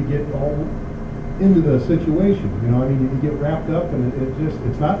 You get all into the situation. You know, I mean, you get wrapped up, and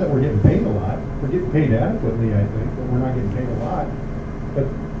it's not that we're getting paid a lot. We're getting paid adequately, I think, but we're not getting paid a lot. But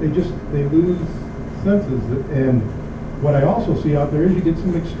they lose senses. And what I also see out there is you get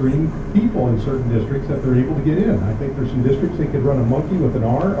some extreme people in certain districts that they're able to get in. I think there's some districts they could run a monkey with an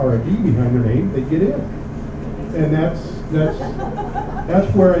R or a D behind their name, they'd get in. And that's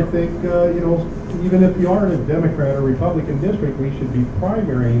where I think, you know, even if you are in a Democrat or Republican district, we should be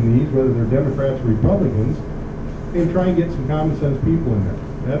primarying these, whether they're Democrats or Republicans, and try and get some common sense people in there.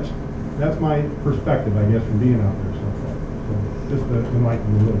 That's my perspective, I guess, from being out there so far. So just to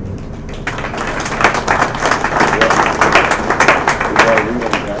enlighten a little bit.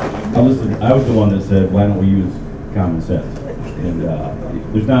 I was the one that said, why don't we use common sense? And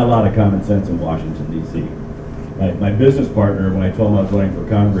there's not a lot of common sense in Washington, D.C. My business partner, when I told him I was running for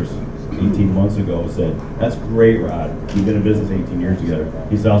Congress 18 months ago, said, that's great, Rod. We've been in business 18 years together.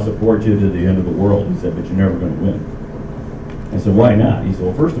 He said, I'll support you to the end of the world. He said, but you're never going to win. I said, why not? He said,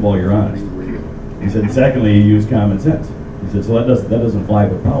 well, first of all, you're honest. He said, secondly, you use common sense. He said, so that doesn't fly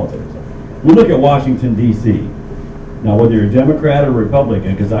with politics. We look at Washington, D.C. Now, whether you're a Democrat or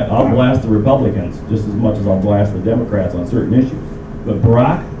Republican, because I'll blast the Republicans just as much as I'll blast the Democrats on certain issues. But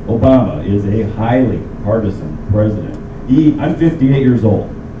Barack Obama is a highly partisan president. I'm 58 years old.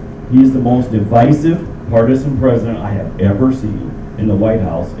 He's the most divisive partisan president I have ever seen in the White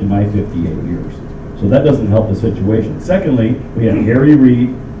House in my 58 years. So that doesn't help the situation. Secondly, we have Harry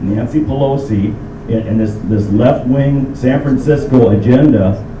Reid, Nancy Pelosi, and this left-wing San Francisco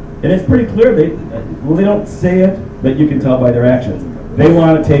agenda. And it's pretty clear, they don't say it, but you can tell by their actions. They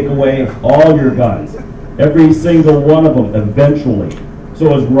want to take away all your guns. Every single one of them, eventually.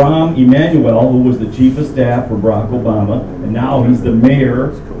 So is Rahm Emanuel, who was the chief of staff for Barack Obama, and now he's the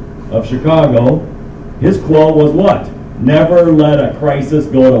mayor of Chicago. His quote was what? Never let a crisis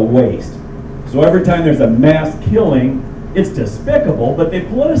go to waste. So every time there's a mass killing, it's despicable, but they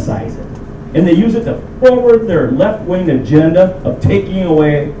politicize it. And they use it to forward their left-wing agenda of taking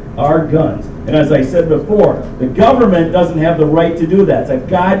away our guns. And as I said before, the government doesn't have the right to do that. It's a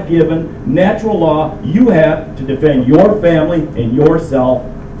God-given natural law you have to defend your family and yourself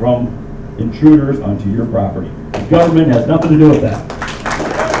from intruders onto your property. The government has nothing to do with that.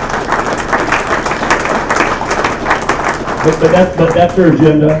 But that's their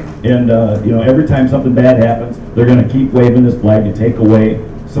agenda, and you know, every time something bad happens, they're going to keep waving this flag to take away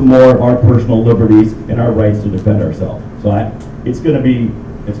some more of our personal liberties and our rights to defend ourselves. So it's going to be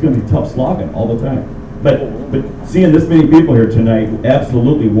tough slogging all the time. But seeing this many people here tonight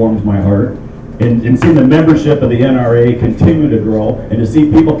absolutely warms my heart, and seeing the membership of the NRA continue to grow, and to see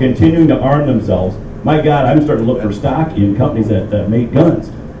people continuing to arm themselves. My God, I'm starting to look for stock in companies that make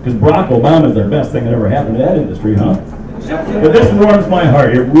guns, because Barack Obama is the best thing that ever happened to that industry, huh? But this warms my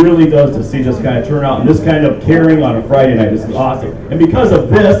heart. It really does, to see this kind of turnout and this kind of caring on a Friday night. This is awesome. And because of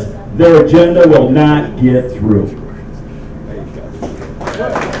this, their agenda will not get through. I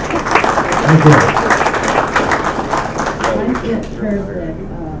just heard that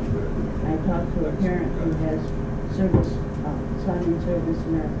I talked to a parent who has service, son in service,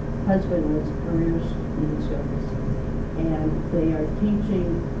 and her husband was careers in service. And they are teaching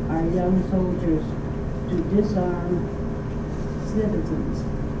our young soldiers to disarm citizens.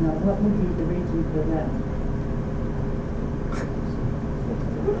 Now, what would be the reason for that?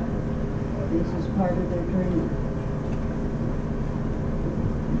 This is part of their training.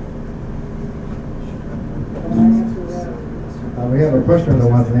 We have a questioner that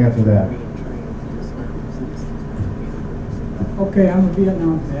wants to answer that. Okay, I'm a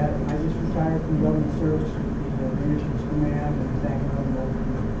Vietnam vet. I just retired from government service, munitions command, and second level.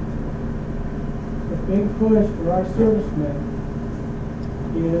 The big push for our servicemen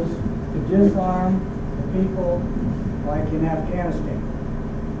is to disarm people like in Afghanistan.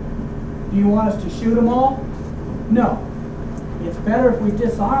 Do you want us to shoot them all? No. It's better if we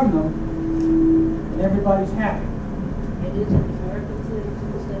disarm them and everybody's happy. It isn't American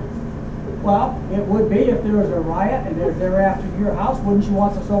citizens then? Well, it would be if there was a riot and they're after your house. Wouldn't you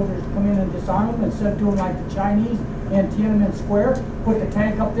want the soldiers to come in and disarm them instead of doing like the Chinese in Tiananmen Square? Put the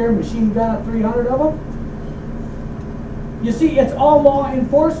tank up there, machine gun at 300 of them? You see, it's all law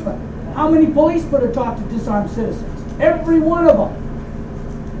enforcement. How many police would have talked to disarmed citizens? Every one of them.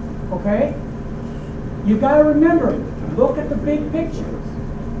 Okay? You got to remember, look at the big picture.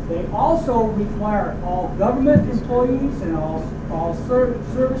 They also require all government employees and all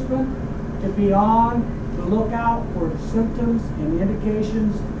servicemen to be on the lookout for symptoms and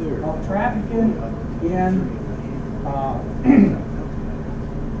indications of trafficking in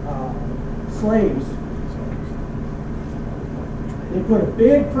slaves. They put a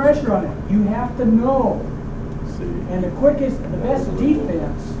big pressure on it. You have to know. And the best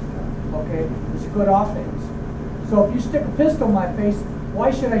defense, okay, is good offense. So if you stick a pistol in my face,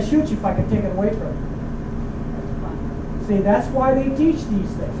 why should I shoot you if I can take it away from you? See, that's why they teach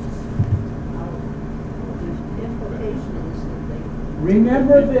these things. The implication is that they...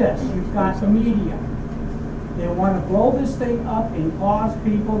 Remember this, you've got the media. They want to blow this thing up and cause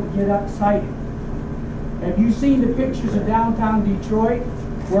people to get excited. Have you seen the pictures of downtown Detroit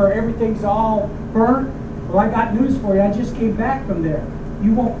where everything's all burnt? Well, I got news for you. I just came back from there.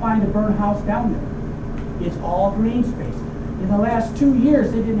 You won't find a burnt house down there. It's all green space. In the last 2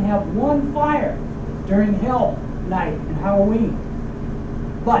 years, they didn't have one fire during Hell Night and Halloween.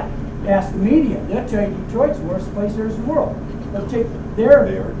 But ask the media. They'll tell you Detroit's the worst place there is in the world. They'll take their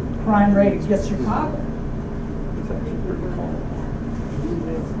crime rate against Chicago.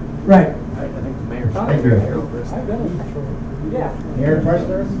 Right. I think the mayor. Thank you. Yeah. Mayor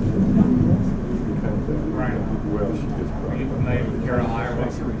Chrysler? Right. Are you familiar with Carol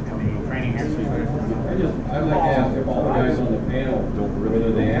Ireland and the training exercise? I'd like to ask all the guys on the panel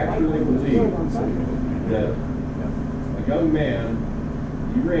whether they actually believe that a young man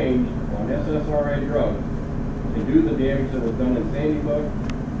deranged on SSRI drugs can do the damage that was done in Sandy Hook,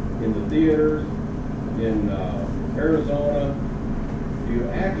 in the theaters, in Arizona. Do you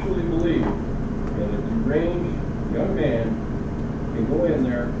actually believe that a deranged young man can go in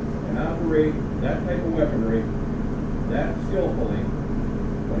there and operate that type of weaponry that skillfully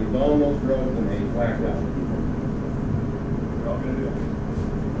when he's on those drugs and he's whacked out?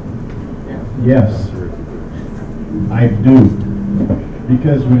 Yes, I do.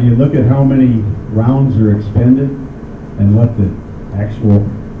 Because when you look at how many rounds are expended and what the actual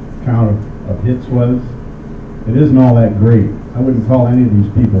count of hits was, it isn't all that great. I wouldn't call any of these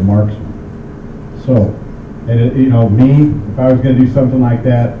people marksmen. So, and you know, me, if I was going to do something like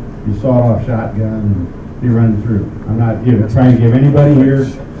that, you sawed-off shotgun and you run through. I'm not trying to give anybody here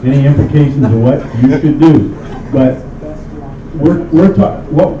any implications of what you should do, but we're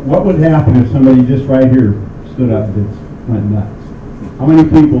talking. What would happen if somebody just right here stood up and just went nuts? How many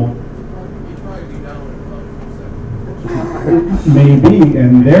people? Maybe,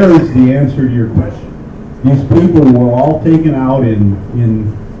 and there is the answer to your question. These people were all taken out in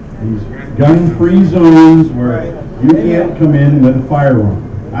these gun-free zones where you can't come in with a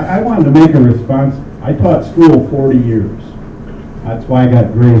firearm. I wanted to make a response. I taught school 40 years. That's why I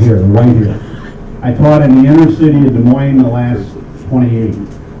got gray hair, white hair. I taught in the inner city of Des Moines the last 28.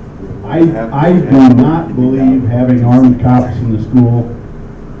 I do not believe having armed cops in the school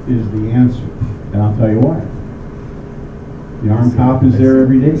is the answer, and I'll tell you why. The armed cop is there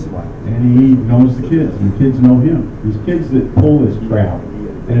every day, and he knows the kids, and the kids know him. These kids that pull this crap,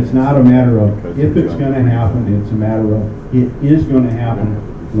 and it's not a matter of if it's going to happen, it's a matter of it is going to happen.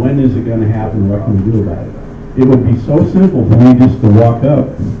 When is it going to happen? What can we do about it? It would be so simple for me just to walk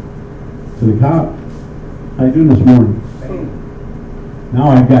up to the cop. How you doing this morning?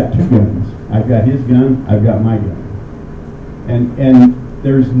 Now I've got two guns. I've got his gun, I've got my gun. And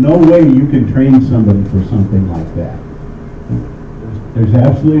there's no way you can train somebody for something like that. There's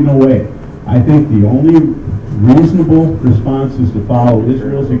absolutely no way. I think the only reasonable response is to follow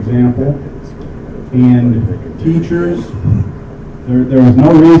Israel's example. And teachers, there was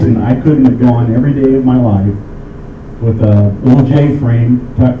no reason I couldn't have gone every day of my life with a little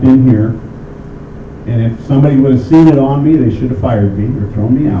J-frame tucked in here. And if somebody would have seen it on me, they should have fired me or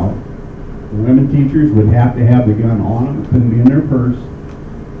thrown me out. The women teachers would have to have the gun on them. It couldn't be in their purse.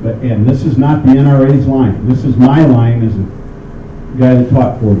 And this is not the NRA's line. This is my line as a guy that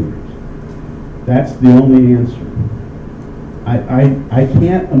taught 40 years. That's the only answer. I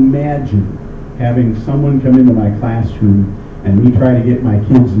can't imagine having someone come into my classroom and me try to get my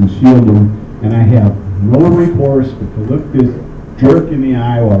kids and shield them, and I have no recourse but to look this jerk in the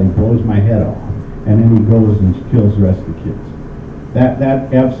eye while he blows my head off, and then he goes and kills the rest of the kids. That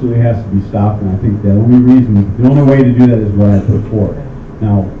absolutely has to be stopped, and I think the only way to do that is what I put forward.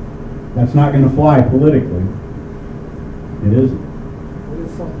 Now, that's not going to fly politically. It isn't.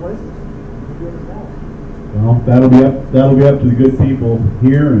 Well, that'll be up to the good people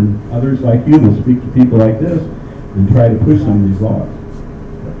here and others like you to speak to people like this and try to push some of these laws.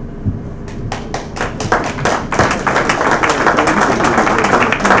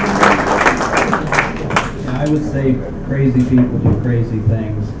 I would say crazy people do crazy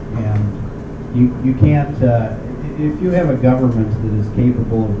things, and you can't, if you have a government that is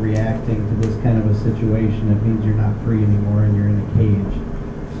capable of reacting to this kind of a situation, it means you're not free anymore and you're in a cage.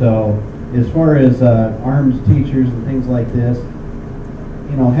 So as far as arms teachers and things like this,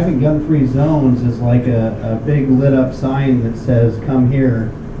 you know, having gun-free zones is like a big lit-up sign that says, come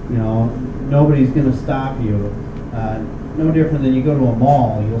here, you know, nobody's going to stop you. No different than you go to a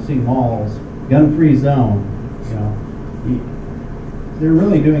mall, you'll see malls, gun-free zone, you know. They're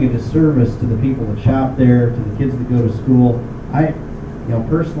really doing a disservice to the people that shop there, to the kids that go to school. You know,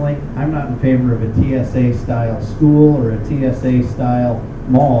 personally, I'm not in favor of a TSA-style school or a TSA-style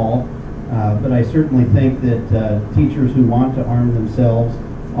mall, but I certainly think that teachers who want to arm themselves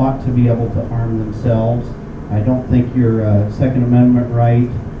ought to be able to arm themselves. I don't think your Second Amendment right,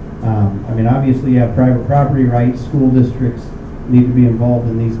 I mean, obviously you have private property rights. School districts need to be involved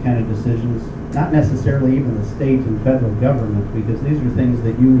in these kind of decisions. Not necessarily even the state and federal government, because these are things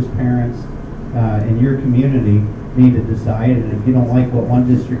that you as parents in your community need to decide. And if you don't like what one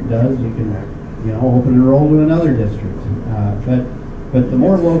district does, you can, you know, open and roll to another district. But the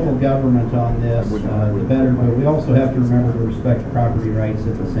more local government on this, the better. But we also have to remember to respect property rights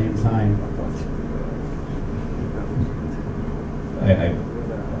at the same time. I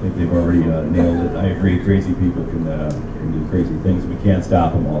think they've already nailed it. I agree, crazy people can do crazy things. We can't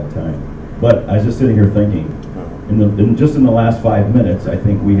stop them all the time. But I was just sitting here thinking, just in the last 5 minutes, I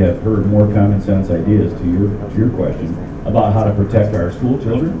think we have heard more common sense ideas to your question about how to protect our school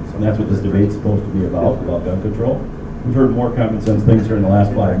children, and that's what this debate's supposed to be about gun control. We've heard more common sense things here in the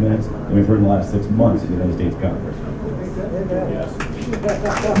last 5 minutes than we've heard in the last 6 months in the United States Congress. Yes.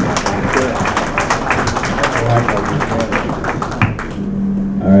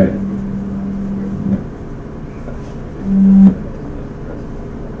 All right.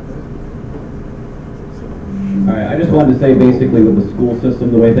 All right, I just wanted to say basically with the school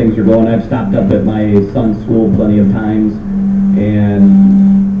system, the way things are going, I've stopped up at my son's school plenty of times, and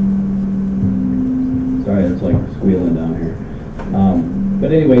sorry, it's like squealing down here.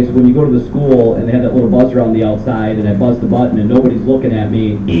 But anyways, when you go to the school and they have that little buzzer on the outside and I buzz the button and nobody's looking at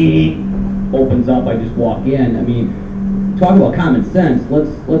me, opens up, I just walk in. I mean, talk about common sense.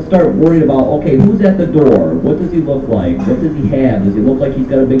 Let's start worrying about, okay, who's at the door? What does he look like? What does he have? Does he look like he's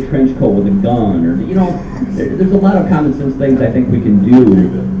got a big trench coat with a gun? Or, you know, there's a lot of common sense things I think we can do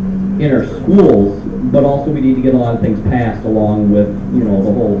in our schools, but also we need to get a lot of things passed along with, you know,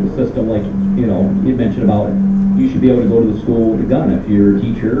 the whole system. Like, you know, you mentioned about you should be able to go to the school with a gun if you're a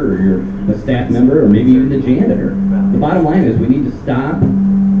teacher or you're a staff member or maybe even the janitor. The bottom line is we need to stop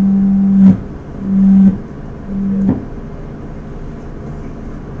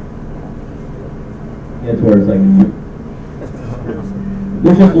it's where it's like,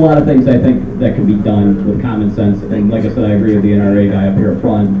 there's just a lot of things I think that can be done with common sense. And like I said, I agree with the NRA guy up here up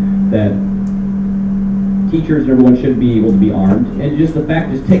front that teachers and everyone should be able to be armed. And just the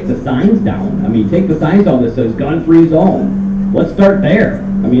fact, just take the signs down. I mean, take the signs down that says gun-free zone. Let's start there.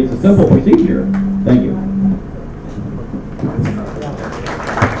 I mean, it's a simple procedure. Thank you.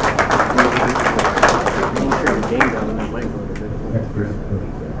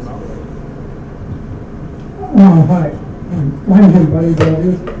 Hi, my name's Buddy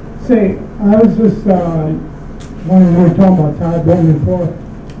Brothers. Say, I was just wondering, we were talking about Todd Bowman before,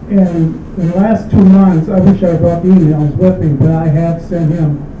 and in the last 2 months, I wish I brought the emails with me, but I have sent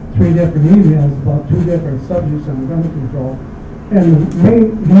him 3 different emails about 2 different subjects on gun control, and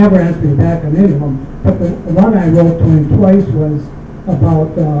he never answered me back on any of them, but the one I wrote to him twice was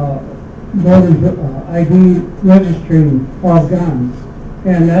about voters ID registering of guns.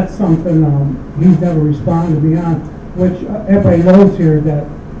 And that's something he's never responded to me on, which everybody knows here that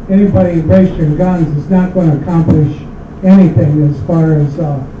anybody registering guns is not going to accomplish anything as far as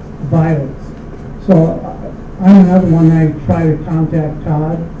violence. So I'm another one I try to contact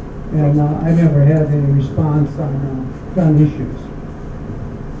Todd, and I never had any response on gun issues.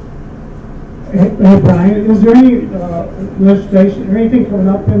 Hey Brian, is there any legislation or anything coming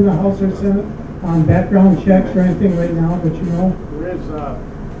up in the House or Senate on background checks or anything right now that you know? There is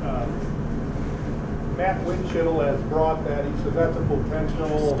Matt Winchell has brought that. He says that's a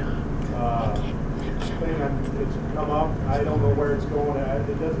potential thing. It's come up. I don't know where it's going.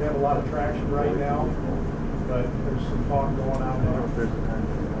 It doesn't have a lot of traction right now, but there's some talk going on there. For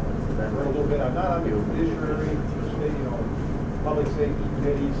a little bit. I'm not on the judiciary, public safety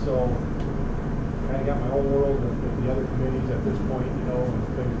committee, so I got my own world with the other committees at this point, and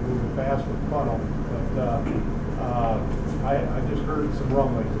things are moving fast with funnel. But I just heard some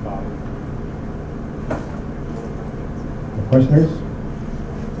rumblings about it. Questioners?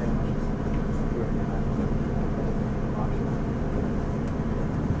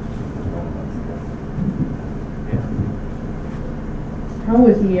 How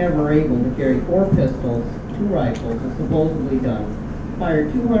was he ever able to carry 4 pistols, 2 rifles, and supposedly guns, fire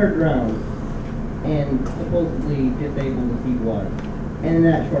 200 rounds, and supposedly disabled as he was, and in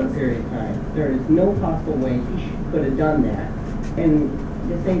that short period of time? There is no possible way he could have done that, and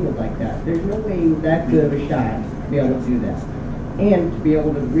disabled like that. There's no way he was that good of a shot to be able to do that, and to be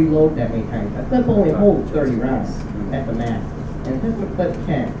able to reload that many times. A clip only holds 30 rounds at the max, and a pistol clip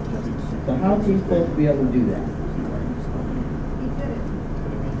 10. So how is he supposed to be able to do that?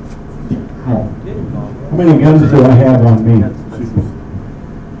 How many guns do I have on me?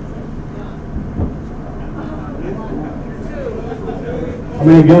 How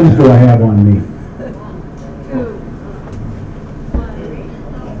many guns do I have on me?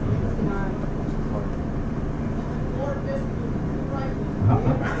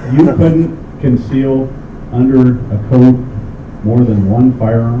 You couldn't conceal under a coat more than 1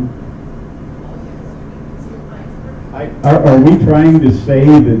 firearm? Are we trying to say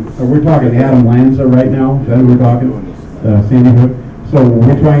that, are we talking Adam Lanza right now? Is that who we're talking? Sandy Hook? So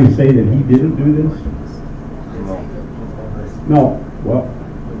we're trying to say that he didn't do this? No. Well.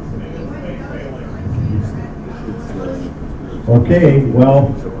 Okay,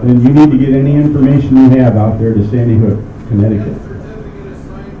 well, then you need to get any information you have out there to Sandy Hook, Connecticut.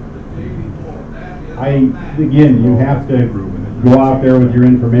 Again, you have to go out there with your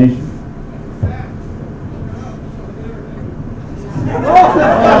information.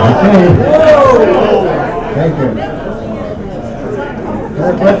 Okay. Thank you.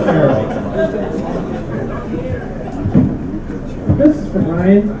 This is for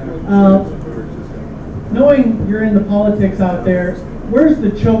Brian. Knowing you're in the politics out there, where's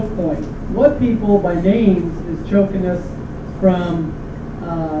the choke point? What people by names is choking us from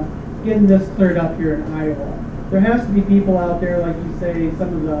getting this cleared up here in Iowa? There has to be people out there, like you say,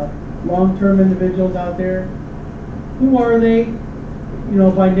 some of the long-term individuals out there. Who are they?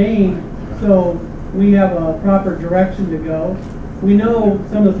 By name, so we have a proper direction to go. We know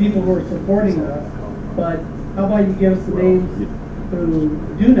some of the people who are supporting us, but how about you give us the names who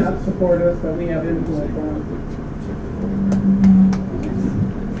do not support us that we have influence on?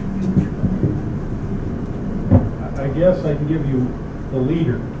 I guess I can give you the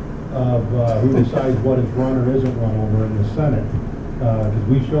leader of who decides what is run or isn't run over in the Senate. Because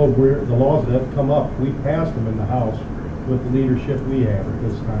we showed where the laws that have come up, we passed them in the House with the leadership we have at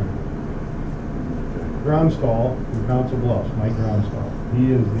this time. Groundstall from Council Bluffs, Mike Groundstall.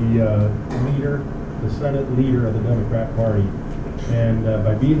 He is the leader, the Senate leader of the Democrat Party. And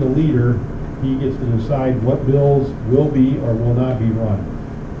by being the leader, he gets to decide what bills will be or will not be run.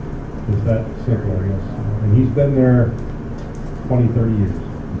 It's that simple, I guess. And he's been there 20, 30 years.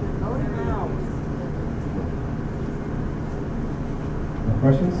 No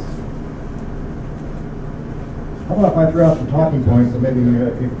questions? How about if I throw out some talking points and maybe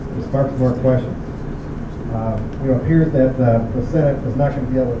it sparks more questions? It appears that the Senate is not going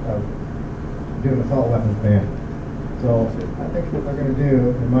to be able to do an assault weapons ban. So I think what they're going to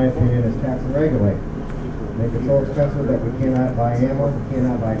do, in my opinion, is tax and regulate. Make it so expensive that we cannot buy ammo, we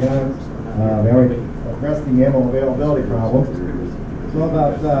cannot buy guns. They already addressed the ammo availability problem. So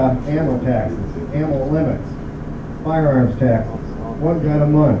about ammo taxes, ammo limits, firearms taxes, 1 gun a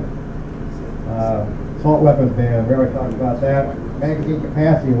month. Assault weapons ban, we already talked about that. Magazine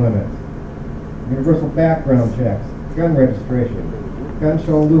capacity limits, universal background checks, gun registration, gun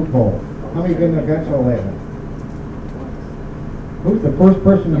show loophole. How many been to a gun show lately? Who's the first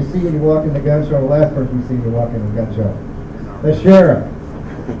person you see when you walk in the gun show, the last person you see when you walk in the gun show? The sheriff.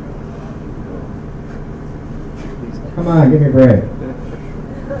 Come on, give me a break.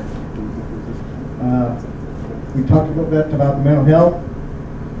 We talked a little bit about the mental health.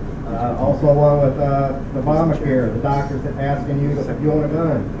 Also along with the Obamacare, the doctors that asking you if you own a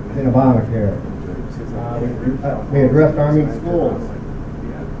gun in Obamacare. We addressed arming schools.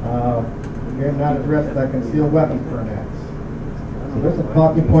 We have not addressed concealed weapons permits. So there's some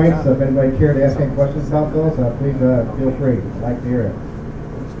talking points. If anybody care to ask any questions about those, please feel free. I'd like to hear it.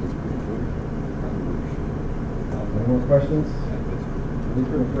 more questions? Please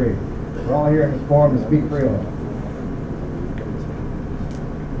feel free. We're all here in this forum to speak freely.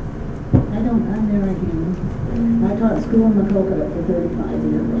 I'm Mary Hammond. I taught school in Maquoketa for 35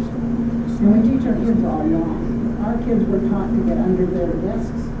 years. And we teach our kids all along. Our kids were taught to get under their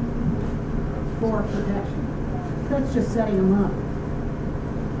desks for protection. That's just setting them up.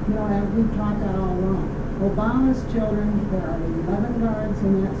 You know, and we've taught that all along. Obama's children, there are 11 guards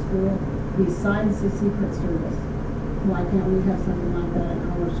in that school besides the Secret Service. Why can't we have something like that in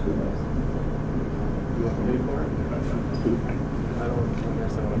our schools? You want to pay for it? I don't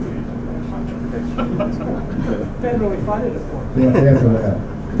understand what Federally funded, of course. You want to answer that?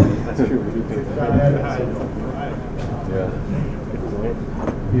 That's true, we do pay for it. Yeah.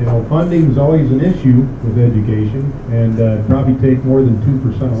 You know, funding's always an issue with education, and probably take more than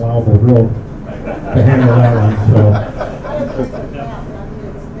 2% allowable growth to handle that one, so. I agree with that. I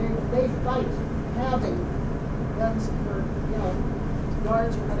mean, they fight having guns for, you know,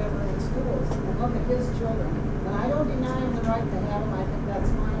 guards or whatever in schools. And look at his children. And I don't deny him the right to have them. I think that's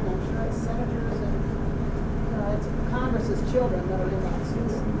fine. I'm sure it's senators and, you know, it's Congress's children that are in that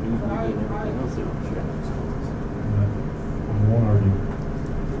school. But I won't argue.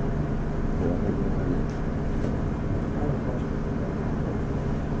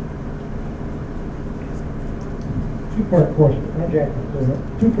 Two-part question.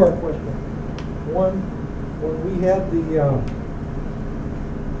 Two-part question. One, when we had the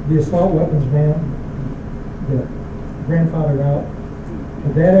assault weapons ban that grandfathered out,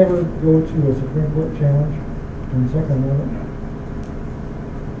 did that ever go to a Supreme Court challenge in the Second Amendment?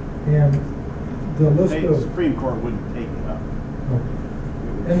 And the list The of Supreme Court wouldn't take it up.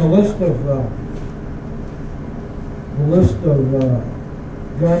 and the list of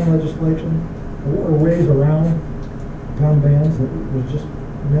gun legislation or ways around gun bans that was just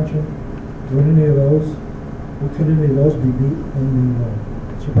mentioned, could any of those be beat in the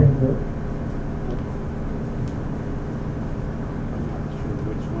Supreme Court?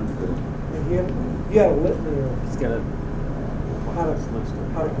 You had a litany of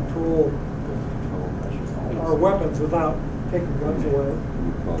how to control our weapons without taking guns away.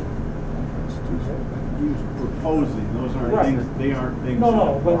 He was proposing, those aren't Right. things, they aren't things.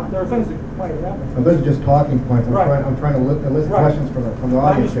 No, but there are things that might happen. And those are just talking points. Right. I'm trying to elicit Right. questions from the I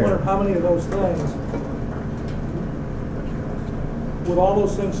audience just here. wondered how many of those things, would all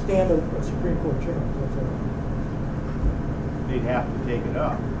those things stand a Supreme Court challenge? That's all. They'd have to take it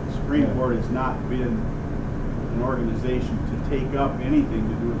up. The Supreme Court has not been an organization to take up anything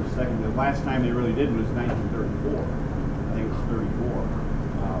to do with the second. The last time they really did was 1934. I think it was 34.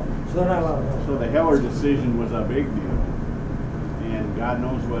 So they're not allowed to. So the Heller decision was a big deal. And God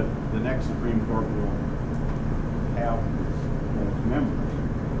knows what the next Supreme Court will have as members.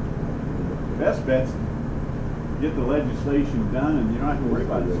 The best bet's get the legislation done and you don't have to worry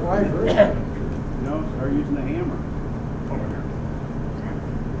about it. I agree. You know, start using the hammer. Over here.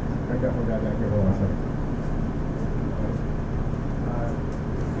 I got one guy back here. Hold on a second.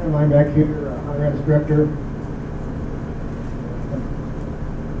 Line back here, Higher Ed Director.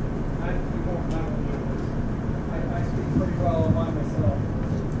 I speak pretty well about myself.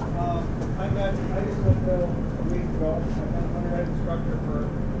 I just went there a week ago. I've been an undergrad instructor for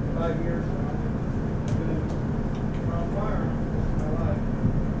 5 years now. I've been around firearms my life.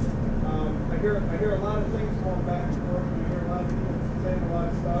 I hear a lot of things going back and forth, and I hear a lot of people saying a lot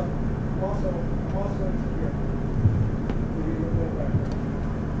of stuff. I'm also insecure. To give you a little background.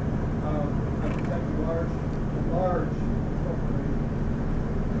 I protect a large corporation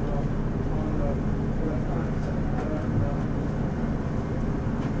on the electronic side.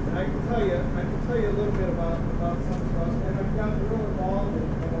 And I can tell you a little bit about some stuff, and I've gotten real involved in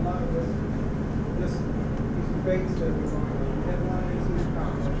a lot of these debates that we're going on. We had one in City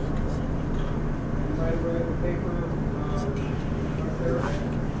Council. You might have read the paper, our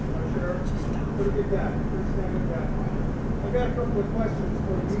sheriff, pretty good guy, pretty standard guy. I've got a couple of questions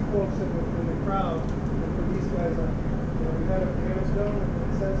for you folks in the crowd, and for these guys. We had a Amazon and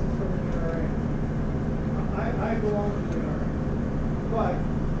it says it's from the NRA. I belong to the NRA, but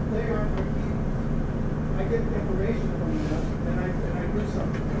they aren't my people. I get information from them, and I do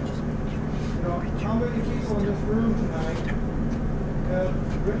something. You know, how many people in this room tonight have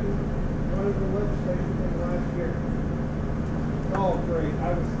written one of the legislation in the last year? Oh, great!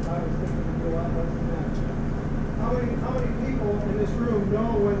 I was thinking it'd be a lot less than that. How many people in this room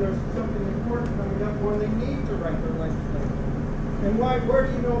know when there's something important coming up when they need to write their legislation? And why? Where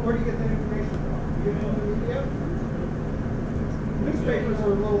do you get that information from? You get it from the media? Newspapers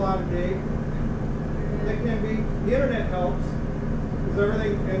are a little out of date. They can be. The internet helps, because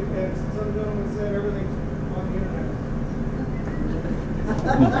everything, and some gentleman said everything's on the internet.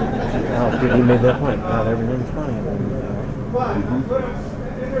 He made that point. Not everyone's funny. But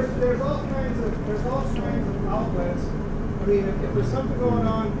and there's all kinds of outlets. I mean, if there's something going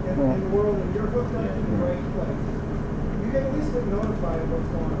on in the world and you're hooked up to the right place, you can at least get notified of what's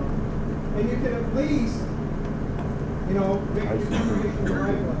going on, and you can at least, you know, make your information the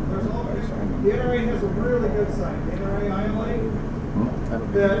right way. There's all the NRA has a really good site, the NRA ILA.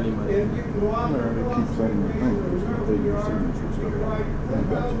 That if you can go out there and fill out some information, remember who you are, you can write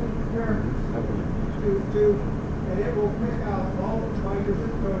 10,000 characters and it will pick out all of by your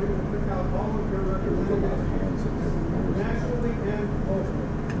zip code, it will pick out all of your representatives nationally and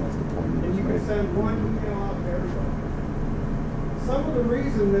locally. And you can send one email out to everybody. Some of the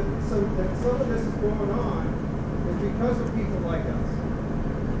reason that some of this is going on is because of people like us.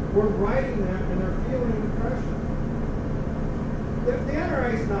 We're writing that and they're feeling the pressure. The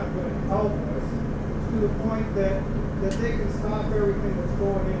NRA is not going to help us to the point that they can stop everything that's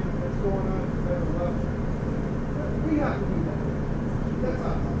going on at the federal level. We have to do that. That's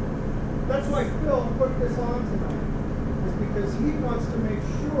us. That's why Phil put this on tonight, is because he wants to make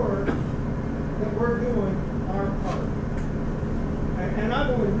sure that we're doing our part. And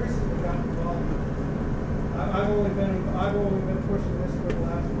I've only recently gotten involved in it. I've only been pushing this for the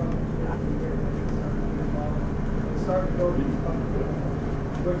last probably 2 years. Starting to go to these public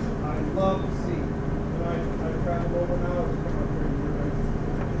meetings, which I love to see. And I've traveled over now to come up here.